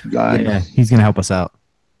Fieri. Yeah, he's gonna help us out.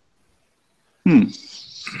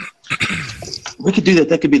 We could do that.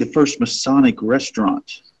 That could be the first Masonic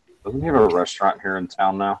restaurant. Doesn't he have a restaurant here in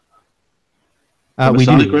town now?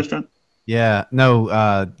 Masonic restaurant? Yeah.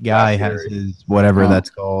 No, Guy has his whatever that's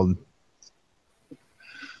called.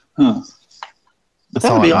 Huh. But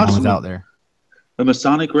that would be awesome. Out there. A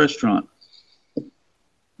Masonic restaurant.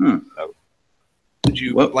 Did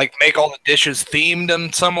you make all the dishes themed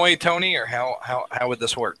in some way, Tony, or how would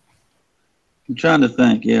this work? I'm trying to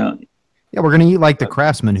think. Yeah. Yeah, we're gonna eat like the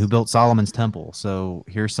craftsman who built Solomon's temple. So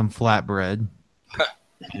here's some flatbread.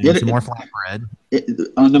 Some more flatbread.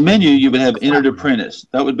 On the menu, you would have entered apprentice.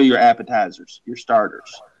 That would be your appetizers, your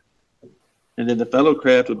starters. And then the fellow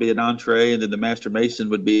craft would be an entree, and then the master mason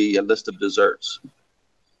would be a list of desserts.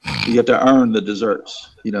 You have to earn the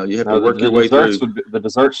desserts. You have to work your way through. The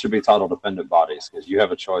desserts should be title dependent bodies because you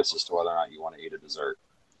have a choice as to whether or not you want to eat a dessert.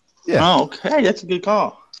 Yeah. Oh, okay. That's a good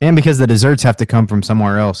call. And because the desserts have to come from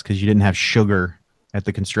somewhere else because you didn't have sugar at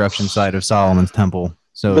the construction site of Solomon's Temple.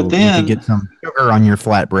 So you could get some sugar on your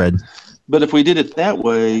flatbread. But if we did it that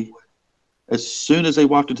way, as soon as they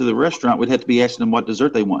walked into the restaurant, we'd have to be asking them what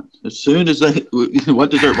dessert they want. As soon as they, what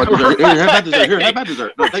dessert? Here, have my dessert. Here, have my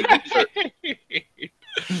dessert. No, take my dessert.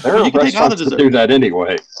 There are restaurants that do that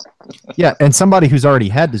anyway. Yeah, and somebody who's already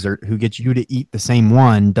had dessert who gets you to eat the same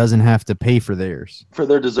one doesn't have to pay for theirs. For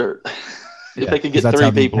their dessert. If they can get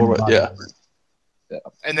 3 people. Yeah.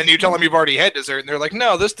 And then you tell them you've already had dessert, and they're like,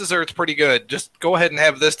 "No, this dessert's pretty good. Just go ahead and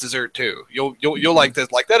have this dessert too. You'll like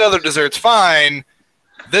this. Like that other dessert's fine.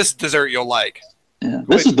 This dessert you'll like." Yeah,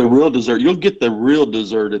 this is the real dessert. You'll get the real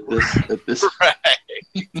dessert at this. Right.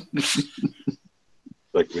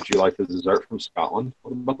 Like, would you like the dessert from Scotland?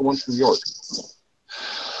 What about the one from York?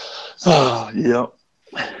 Oh, yeah.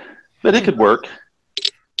 But it could work.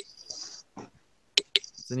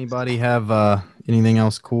 Does anybody have anything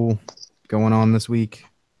else cool going on this week?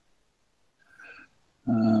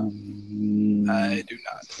 I do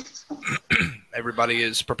not. Everybody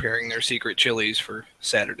is preparing their secret chilies for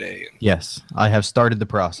Saturday. Yes, I have started the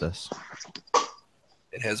process.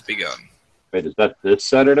 It has begun. Wait, is that this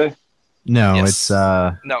Saturday? No, Yes. it's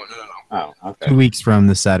No. Oh, okay. 2 weeks from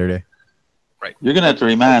this Saturday. Right. You're going to have to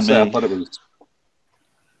remind me. I thought it was...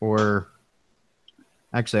 Or,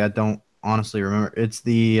 actually, I don't honestly remember. It's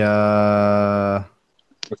the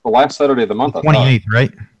It's the last Saturday of the month. 28th,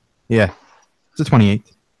 right? Yeah, it's the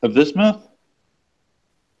 28th. Of this month?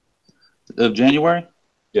 Of January?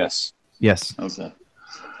 Yes. Yes. Okay.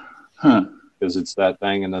 Huh. Because it's that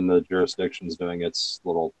thing, and then the jurisdiction's doing its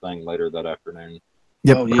little thing later that afternoon.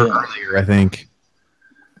 Yep, Oh, yeah. earlier, I think.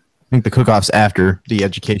 I think the cook-off's after the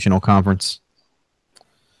educational conference.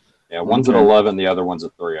 Yeah, one's at 11, the other one's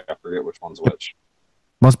at 3. I forget which one's which.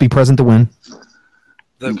 Must be present to win.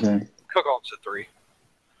 The cook-off's at 3.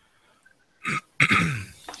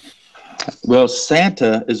 Well,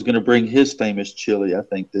 Santa is going to bring his famous chili, I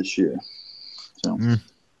think, this year. So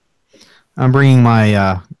I'm bringing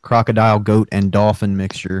my crocodile, goat, and dolphin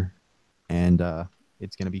mixture, and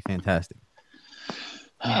it's going to be fantastic.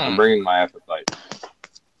 I'm bringing my appetite.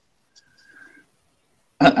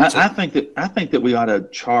 I think that we ought to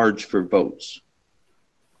charge for votes.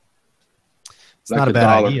 It's not a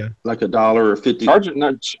bad idea. Like $1 or 50.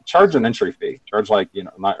 Charge an entry fee. Charge not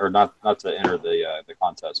to enter the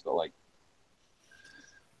contest, but like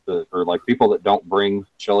for like people that don't bring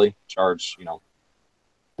chili, charge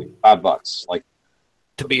like $5 like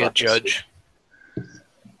To be a judge.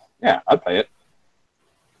 Yeah, I'd pay it.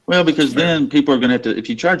 Well, because then people are going to have to. If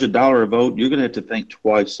you charge $1 a vote, you're going to have to think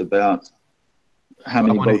twice about how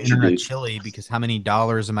many votes you do. Chili, because how many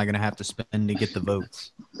dollars am I going to have to spend to get the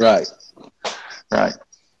votes? Right.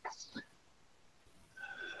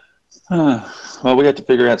 Well, we have to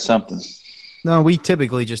figure out something. No, we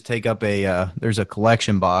typically just take up there's a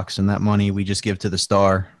collection box, and that money we just give to the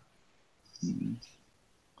star. You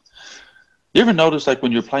ever notice, like,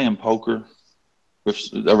 when you're playing poker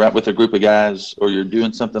with a group of guys, or you're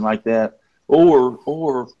doing something like that,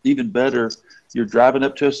 or even better, you're driving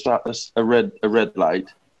up to a red light,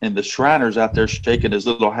 and the Shriner's out there shaking his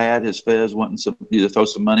little hat, his fez, wanting you to throw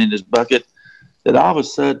some money in his bucket, that all of a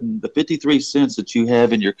sudden the 53 cents that you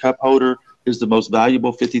have in your cup holder is the most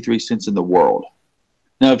valuable 53 cents in the world.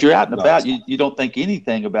 Now, if you're out and about, you don't think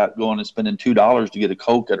anything about going and spending $2 to get a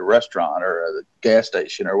Coke at a restaurant or a gas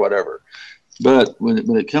station or whatever. But when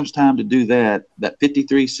it comes time to do that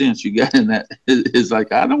 53 cents you got in that is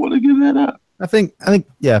like, I don't want to give that up. I think,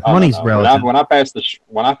 yeah, money's relative. When I pass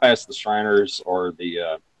the Shriners or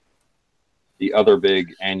the other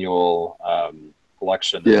big annual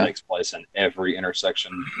collection that takes place in every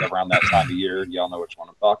intersection around that time of year, y'all know which one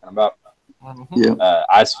I'm talking about. Yeah.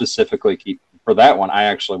 I specifically keep for that one. I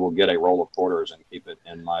actually will get a roll of quarters and keep it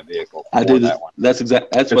in my vehicle. I do that one. That's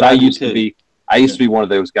what I used to be. I used to be one of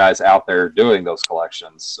those guys out there doing those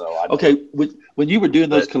collections. So when you were doing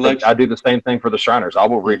those collections, I do the same thing for the Shriners. I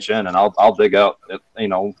will reach in and I'll dig up,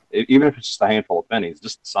 even if it's just a handful of pennies,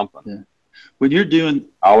 just something. Yeah. When you're doing,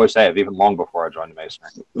 I always have, even long before I joined the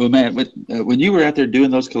Masonry. Well, man, when you were out there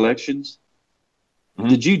doing those collections,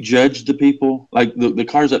 did you judge the people, like the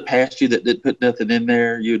cars that passed you that didn't put nothing in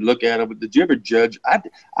there? You'd look at them. Did you ever judge?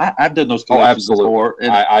 I've done those collections before.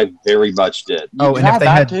 And I very much did. And if they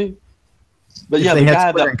had But if yeah, they the had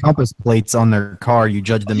guy square and compass plates on their car, you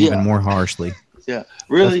judge them even more harshly. Yeah,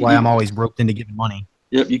 really. That's why I'm always roped into giving money.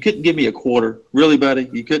 Yep, you couldn't give me a quarter, really, buddy.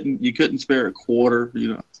 You couldn't spare a quarter,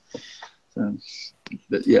 you know. So,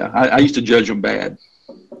 but yeah, I used to judge them bad.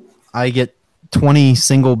 I get 20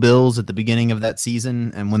 single bills at the beginning of that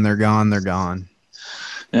season, and when they're gone, they're gone.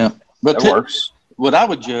 Yeah, but that works. What I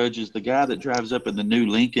would judge is the guy that drives up in the new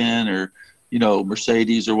Lincoln or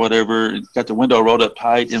Mercedes or whatever, got the window rolled up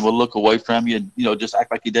tight and will look away from you, and just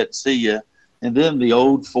act like he doesn't see you. And then the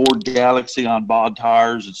old Ford Galaxy on bod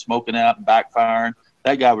tires and smoking out and backfiring.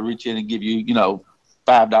 That guy would reach in and give you, $5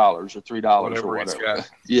 or $3 or whatever.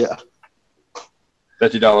 Yeah.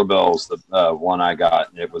 $50 bills. The one I got,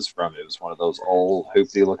 it was one of those old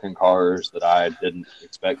hoopty looking cars that I didn't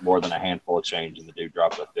expect more than a handful of change, and the dude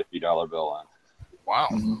dropped a $50 bill in. Wow.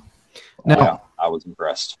 Mm-hmm. Now, yeah, I was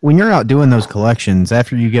impressed. When you're out doing those collections,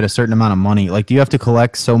 after you get a certain amount of money, do you have to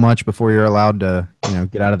collect so much before you're allowed to,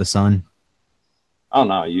 get out of the sun? Oh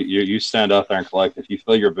no, you stand up there and collect. If you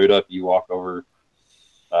fill your boot up, you walk over,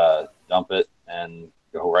 dump it, and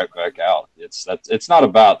go right back out. It's not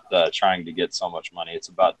about trying to get so much money. It's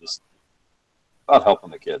about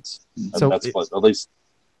helping the kids. So that's what at least.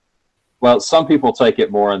 Well, some people take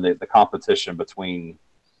it more in the competition between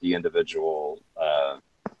the individual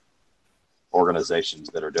organizations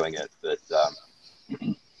that are doing it. But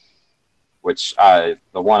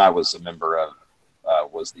the one I was a member of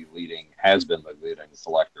has been the leading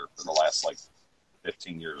collector for the last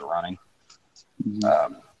 15 years running.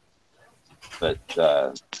 But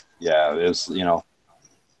yeah, it was,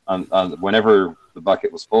 whenever the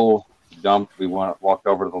bucket was full, dumped, we walked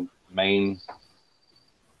over to the main,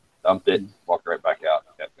 dumped it, walked right back out,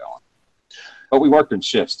 and kept going. But we worked in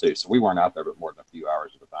shifts too, so we weren't out there but more than a few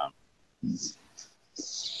hours at a time.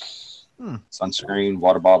 Sunscreen,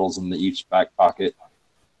 water bottles in each back pocket.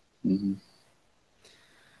 Mm-hmm.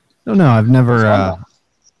 No, I've never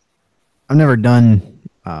done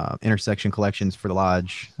intersection collections for the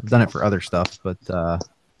lodge. I've done it for other stuff, but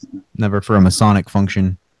never for a Masonic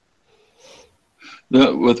function.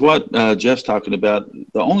 With what Jeff's talking about,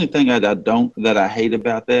 the only thing that I hate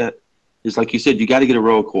about that is, like you said, you got to get a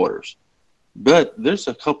row of quarters. But there's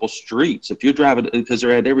a couple streets if you're driving, because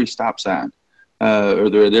they're at every stop sign, or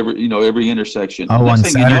they're at every intersection. Oh, on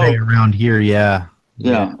Saturday around here, yeah.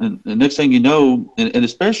 Yeah, and the next thing you know, and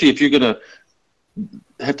especially if you're gonna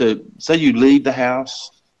have to say you leave the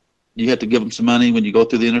house, you have to give them some money when you go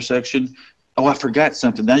through the intersection. Oh, I forgot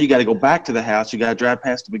something. Now you got to go back to the house. You got to drive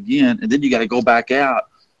past them again, and then you got to go back out.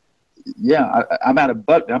 Yeah, I'm out of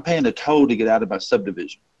buck. I'm paying a toll to get out of my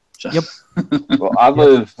subdivision. So. Yep. Well, I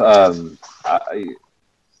live.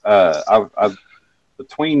 I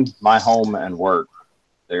between my home and work,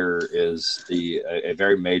 there is a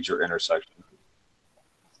very major intersection,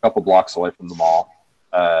 a couple blocks away from the mall.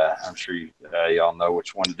 I'm sure y'all know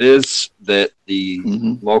which one it is. That the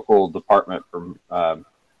local department from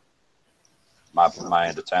my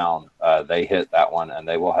end of town, they hit that one, and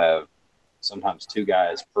they will have sometimes 2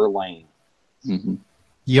 guys per lane.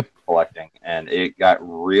 Yep. Collecting, and it got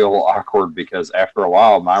real awkward because after a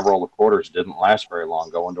while, my roll of quarters didn't last very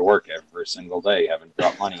long. Going to work every single day, having to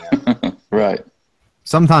drop money in. Right.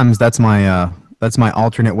 Sometimes that's my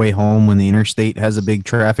alternate way home when the interstate has a big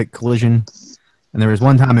traffic collision. And there was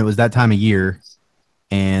one time, it was that time of year,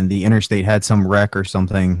 and the interstate had some wreck or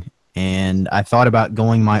something, and I thought about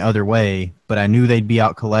going my other way, but I knew they'd be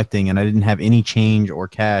out collecting, and I didn't have any change or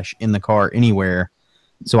cash in the car anywhere.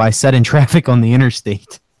 So I sat in traffic on the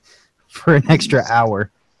interstate for an extra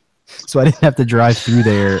hour, so I didn't have to drive through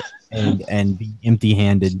there and be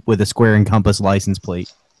empty-handed with a square and compass license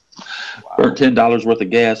plate. Burnt $10 worth of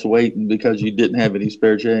gas waiting because you didn't have any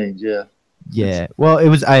spare change. Yeah. Yeah. Well,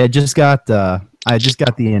 I had just got the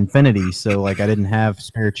Infinity, so I didn't have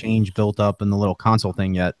spare change built up in the little console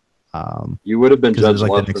thing yet. You would have been judged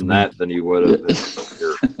less from that than you would have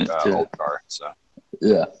in your old car. So.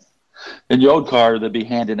 Yeah. In your old car, they'd be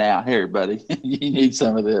handing out, here, buddy, you need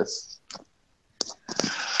some of this.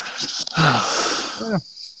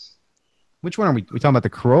 Which one are we talking about, the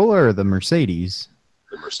Corolla or the Mercedes?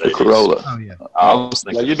 The Mercedes. The Corolla. Oh, yeah. I was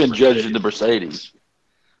thinking you've been judging the Mercedes.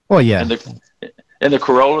 Well, yeah. And the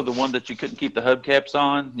Corolla, the one that you couldn't keep the hubcaps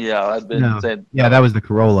on? Yeah, I've been saying. Yeah, that was the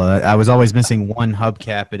Corolla. I was always missing one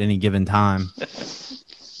hubcap at any given time.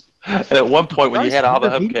 And at one point, when you had all the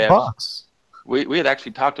hubcaps, $80. we had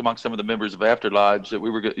actually talked among some of the members of After Lodge that we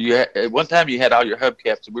were at one time you had all your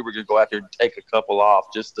hubcaps, and we were going to go out there and take a couple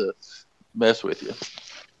off just to mess with you.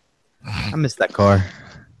 I miss that car.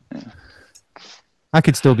 Yeah. I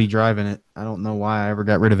could still be driving it. I don't know why I ever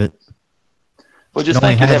got rid of it. Well, just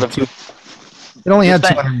think It only had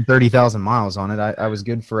 230,000 miles on it. I was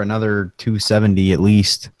good for another 270 at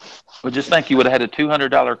least. Well, just think you would have had a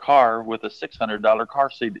 $200 car with a $600 car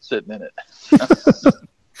seat sitting in it.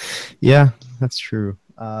 Yeah, that's true.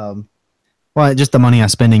 Well, just the money I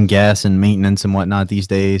spend in gas and maintenance and whatnot these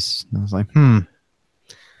days. I was like,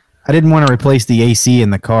 I didn't want to replace the AC in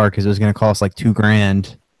the car because it was going to cost like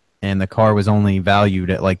 $2,000, and the car was only valued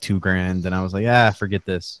at like $2,000. And I was like, forget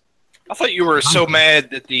this. I thought you were so mad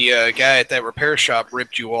that the guy at that repair shop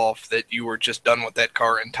ripped you off that you were just done with that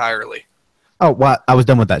car entirely. Oh, well, I was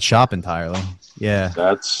done with that shop entirely. Yeah.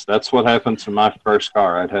 That's what happened to my first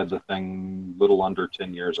car. I'd had the thing a little under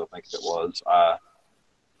 10 years, I think it was.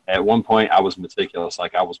 At one point, I was meticulous.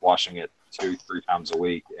 Like, I was washing it 2-3 times a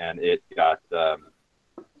week, and it got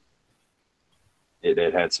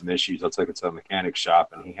it had some issues. I took it to a mechanic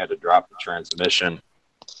shop, and he had to drop the transmission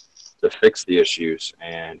to fix the issues.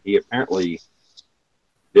 And he apparently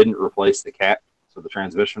didn't replace the cap for the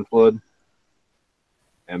transmission fluid.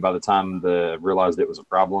 And by the time I realized it was a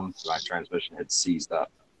problem, my transmission had seized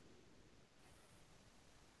up.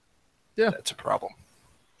 Yeah, that's a problem.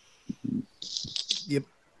 Yep.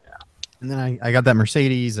 Yeah. And then I got that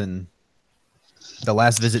Mercedes, and the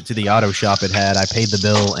last visit to the auto shop it had, I paid the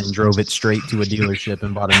bill and drove it straight to a dealership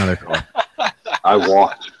and bought another car. I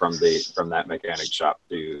walked from that mechanic shop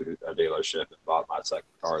to a dealership and bought my second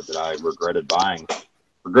car that I regretted buying.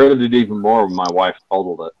 Regretted it even more when my wife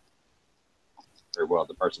totaled it. Or, well,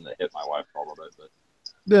 the person that hit my wife totaled it. But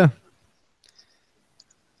yeah.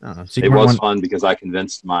 I don't know. So it was fun because I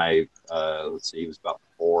convinced my, he was about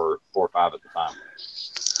 4 or 5 at the time.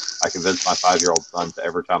 I convinced my 5-year-old son to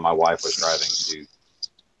every time my wife was driving to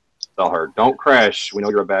tell her, "Don't crash. We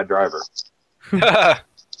know you're a bad driver."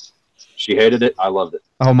 She hated it. I loved it.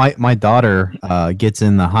 Oh, my daughter gets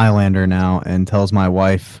in the Highlander now and tells my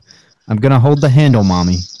wife, "I'm going to hold the handle,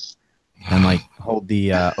 Mommy." And, like, hold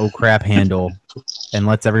the oh crap handle and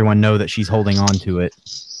lets everyone know that she's holding on to it.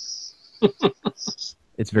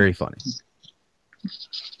 It's very funny.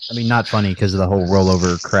 I mean, not funny because of the whole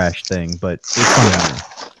rollover crash thing, but it's funny.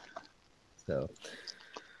 So,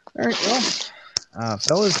 all right, well,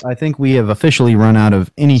 fellas, I think we have officially run out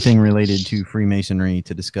of anything related to Freemasonry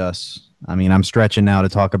to discuss. I mean, I'm stretching now to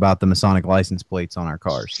talk about the Masonic license plates on our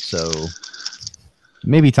cars, so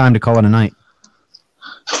maybe time to call it a night.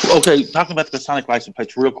 Okay, talking about the Masonic license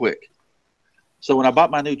plates real quick. So when I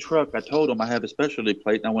bought my new truck, I told them I have a specialty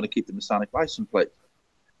plate and I want to keep the Masonic license plate.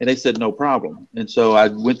 And they said, no problem. And so I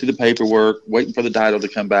went through the paperwork, waiting for the title to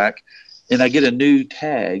come back, and I get a new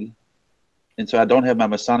tag. And so I don't have my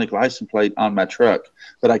Masonic license plate on my truck,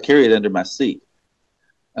 but I carry it under my seat.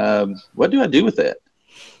 What do I do with that?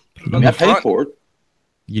 I mean, I paid for it.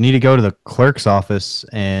 You need to go to the clerk's office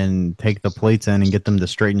and take the plates in and get them to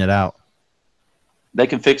straighten it out. They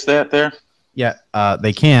can fix that there? Yeah,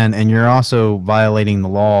 they can, and you're also violating the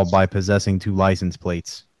law by possessing 2 license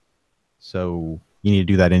plates. So you need to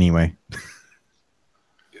do that anyway.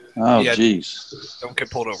 Oh, jeez. Don't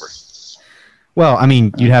get pulled over. Well, I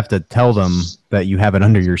mean, you'd have to tell them that you have it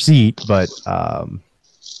under your seat, but oh,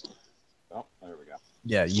 there we go.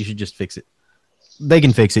 Yeah, you should just fix it. They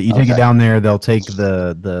can fix it. You take it down there, they'll take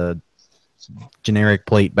the generic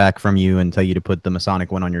plate back from you and tell you to put the Masonic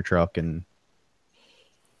one on your truck. And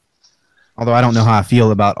although I don't know how I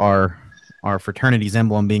feel about our fraternity's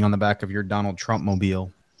emblem being on the back of your Donald Trump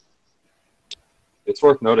mobile. It's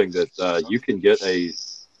worth noting that you can get a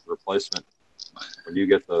replacement when you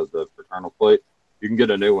get the fraternal plate. You can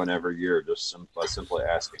get a new one every year just by simply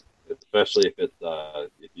asking, especially if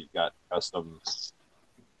you've got custom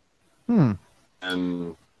and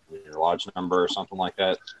your lodge number or something like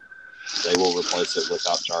that. They will replace it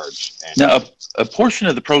without charge. And now, a portion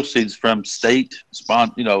of the proceeds from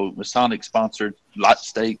Masonic sponsored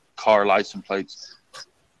state car license plates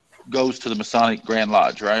goes to the Masonic Grand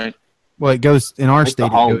Lodge, right? Well, it goes in our state.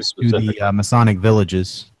 It goes to the Masonic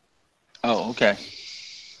villages. Oh, okay.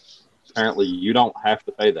 Apparently, you don't have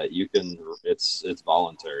to pay that. You can. It's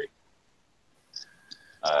voluntary.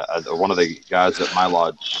 One of the guys at my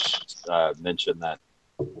lodge mentioned that.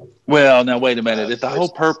 Well, now wait a minute. If the whole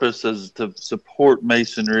purpose is to support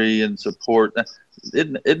Masonry and support,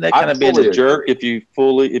 isn't that kind of being a jerk if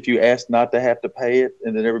you ask not to have to pay it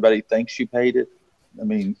and then everybody thinks you paid it? I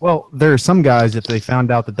mean, well, there are some guys, if they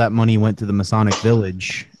found out that money went to the Masonic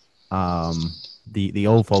Village, the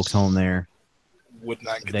old folks home there,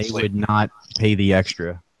 would not pay the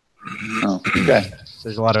extra. Oh, okay.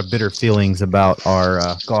 There's a lot of bitter feelings about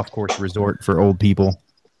our golf course resort for old people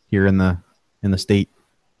here in the state.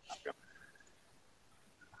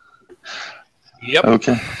 Yep.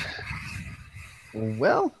 Okay.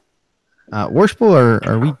 Well, Worshipful,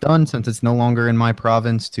 are we done since it's no longer in my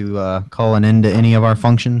province to call an end to any of our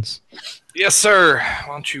functions? Yes, sir. Why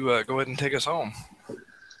don't you go ahead and take us home?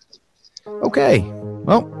 Okay.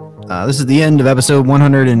 Well, this is the end of episode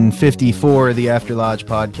 154 of the After Lodge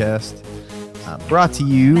podcast. Brought to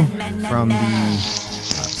you from the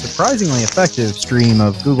surprisingly effective stream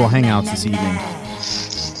of Google Hangouts this evening.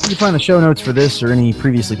 You can find the show notes for this or any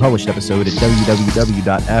previously published episode at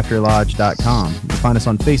www.afterlodge.com. You can find us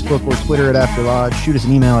on Facebook or Twitter at Afterlodge. Shoot us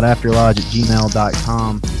an email at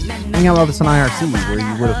afterlodge@gmail.com. Hang out with us on IRC, where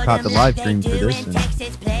you would have caught the live streams for this and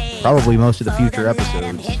probably most of the future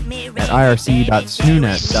episodes at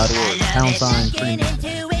irc.snoonet.org,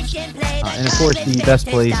 #Freemason. And of course, the best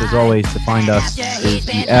place, as always, to find us is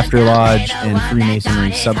the After Lodge and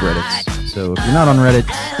Freemasonry subreddits. So if you're not on Reddit,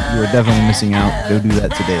 you are definitely missing out. Go do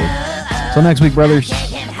that today. Till next week, brothers.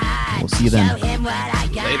 We'll see you then.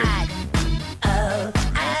 Later.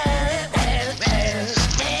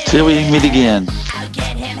 Till we meet again.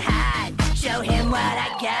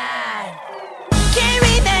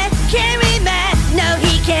 No,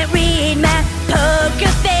 he can't read my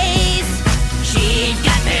poker face. She's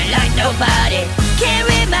got me like nobody. Can't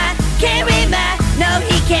read my, no,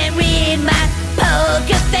 he can't read my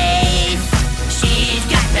poker face. She's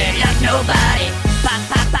got me like nobody. Pop,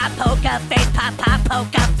 pop, pop, poker face, pop, pop,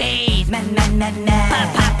 poker face. Na, na, na, na.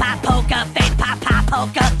 Pop, pop, pop, poker face, pop, pop,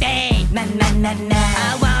 poker face. Na, na, na, na.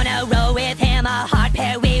 I wanna roll with him, a hard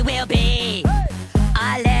pair we will be.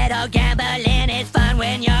 A little gambling is fun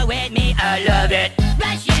when you're with me. I love it.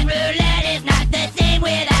 Russian roulette is not the same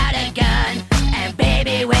without a gun. And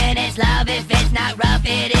baby, when it's love, if it's not rough,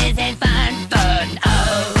 it isn't fun. Fun.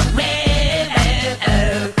 Oh, well,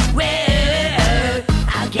 oh, well,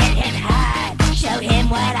 I'll get him high, show him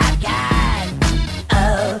what I've got.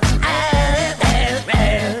 Oh, oh, oh,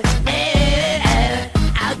 oh, oh,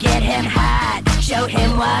 I'll get him high, show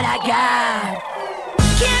him what I got.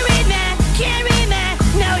 Can't read man,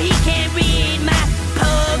 no, he can't read my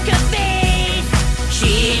poker face.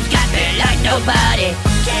 She's got me like nobody.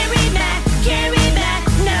 Can't read man,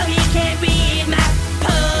 no, he can't read my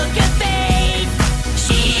poker face.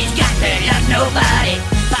 She's got me like nobody.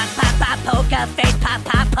 Pop, pop, pop, poker face, pop,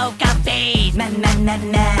 pop, poker face. Na, na, na,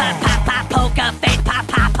 na. Pop, pop, pop, poker face, pop,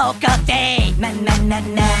 pop, poker face. Na, na, na,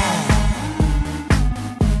 na.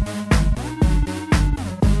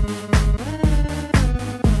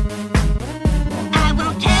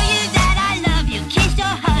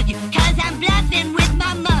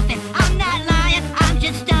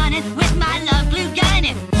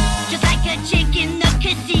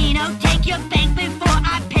 Take your bank before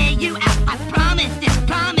I pay you out. I promise this.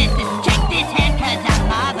 Check this hand, cause I'm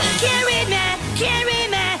marvelous. Can't read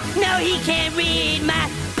man, no, he can't read my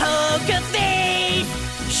poker face.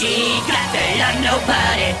 She's got me like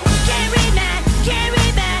nobody. Can't read man,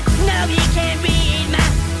 no, he can't read my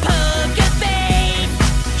poker face.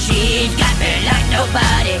 She's got me like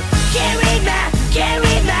nobody. Can't read man,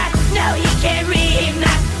 no, he can't read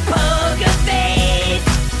my poker face.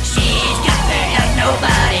 She's got me like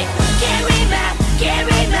nobody. Can't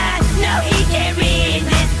read my, no, he can't read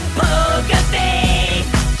this poker face.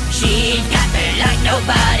 She's got me like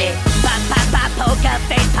nobody. Pop, pop, pop, poker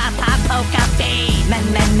face, pop, pop, poker face. Na,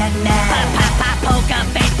 na, na, na. Pop, pop, pop, poker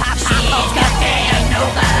face, pop, pop, poker face. She's got me like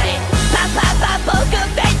nobody.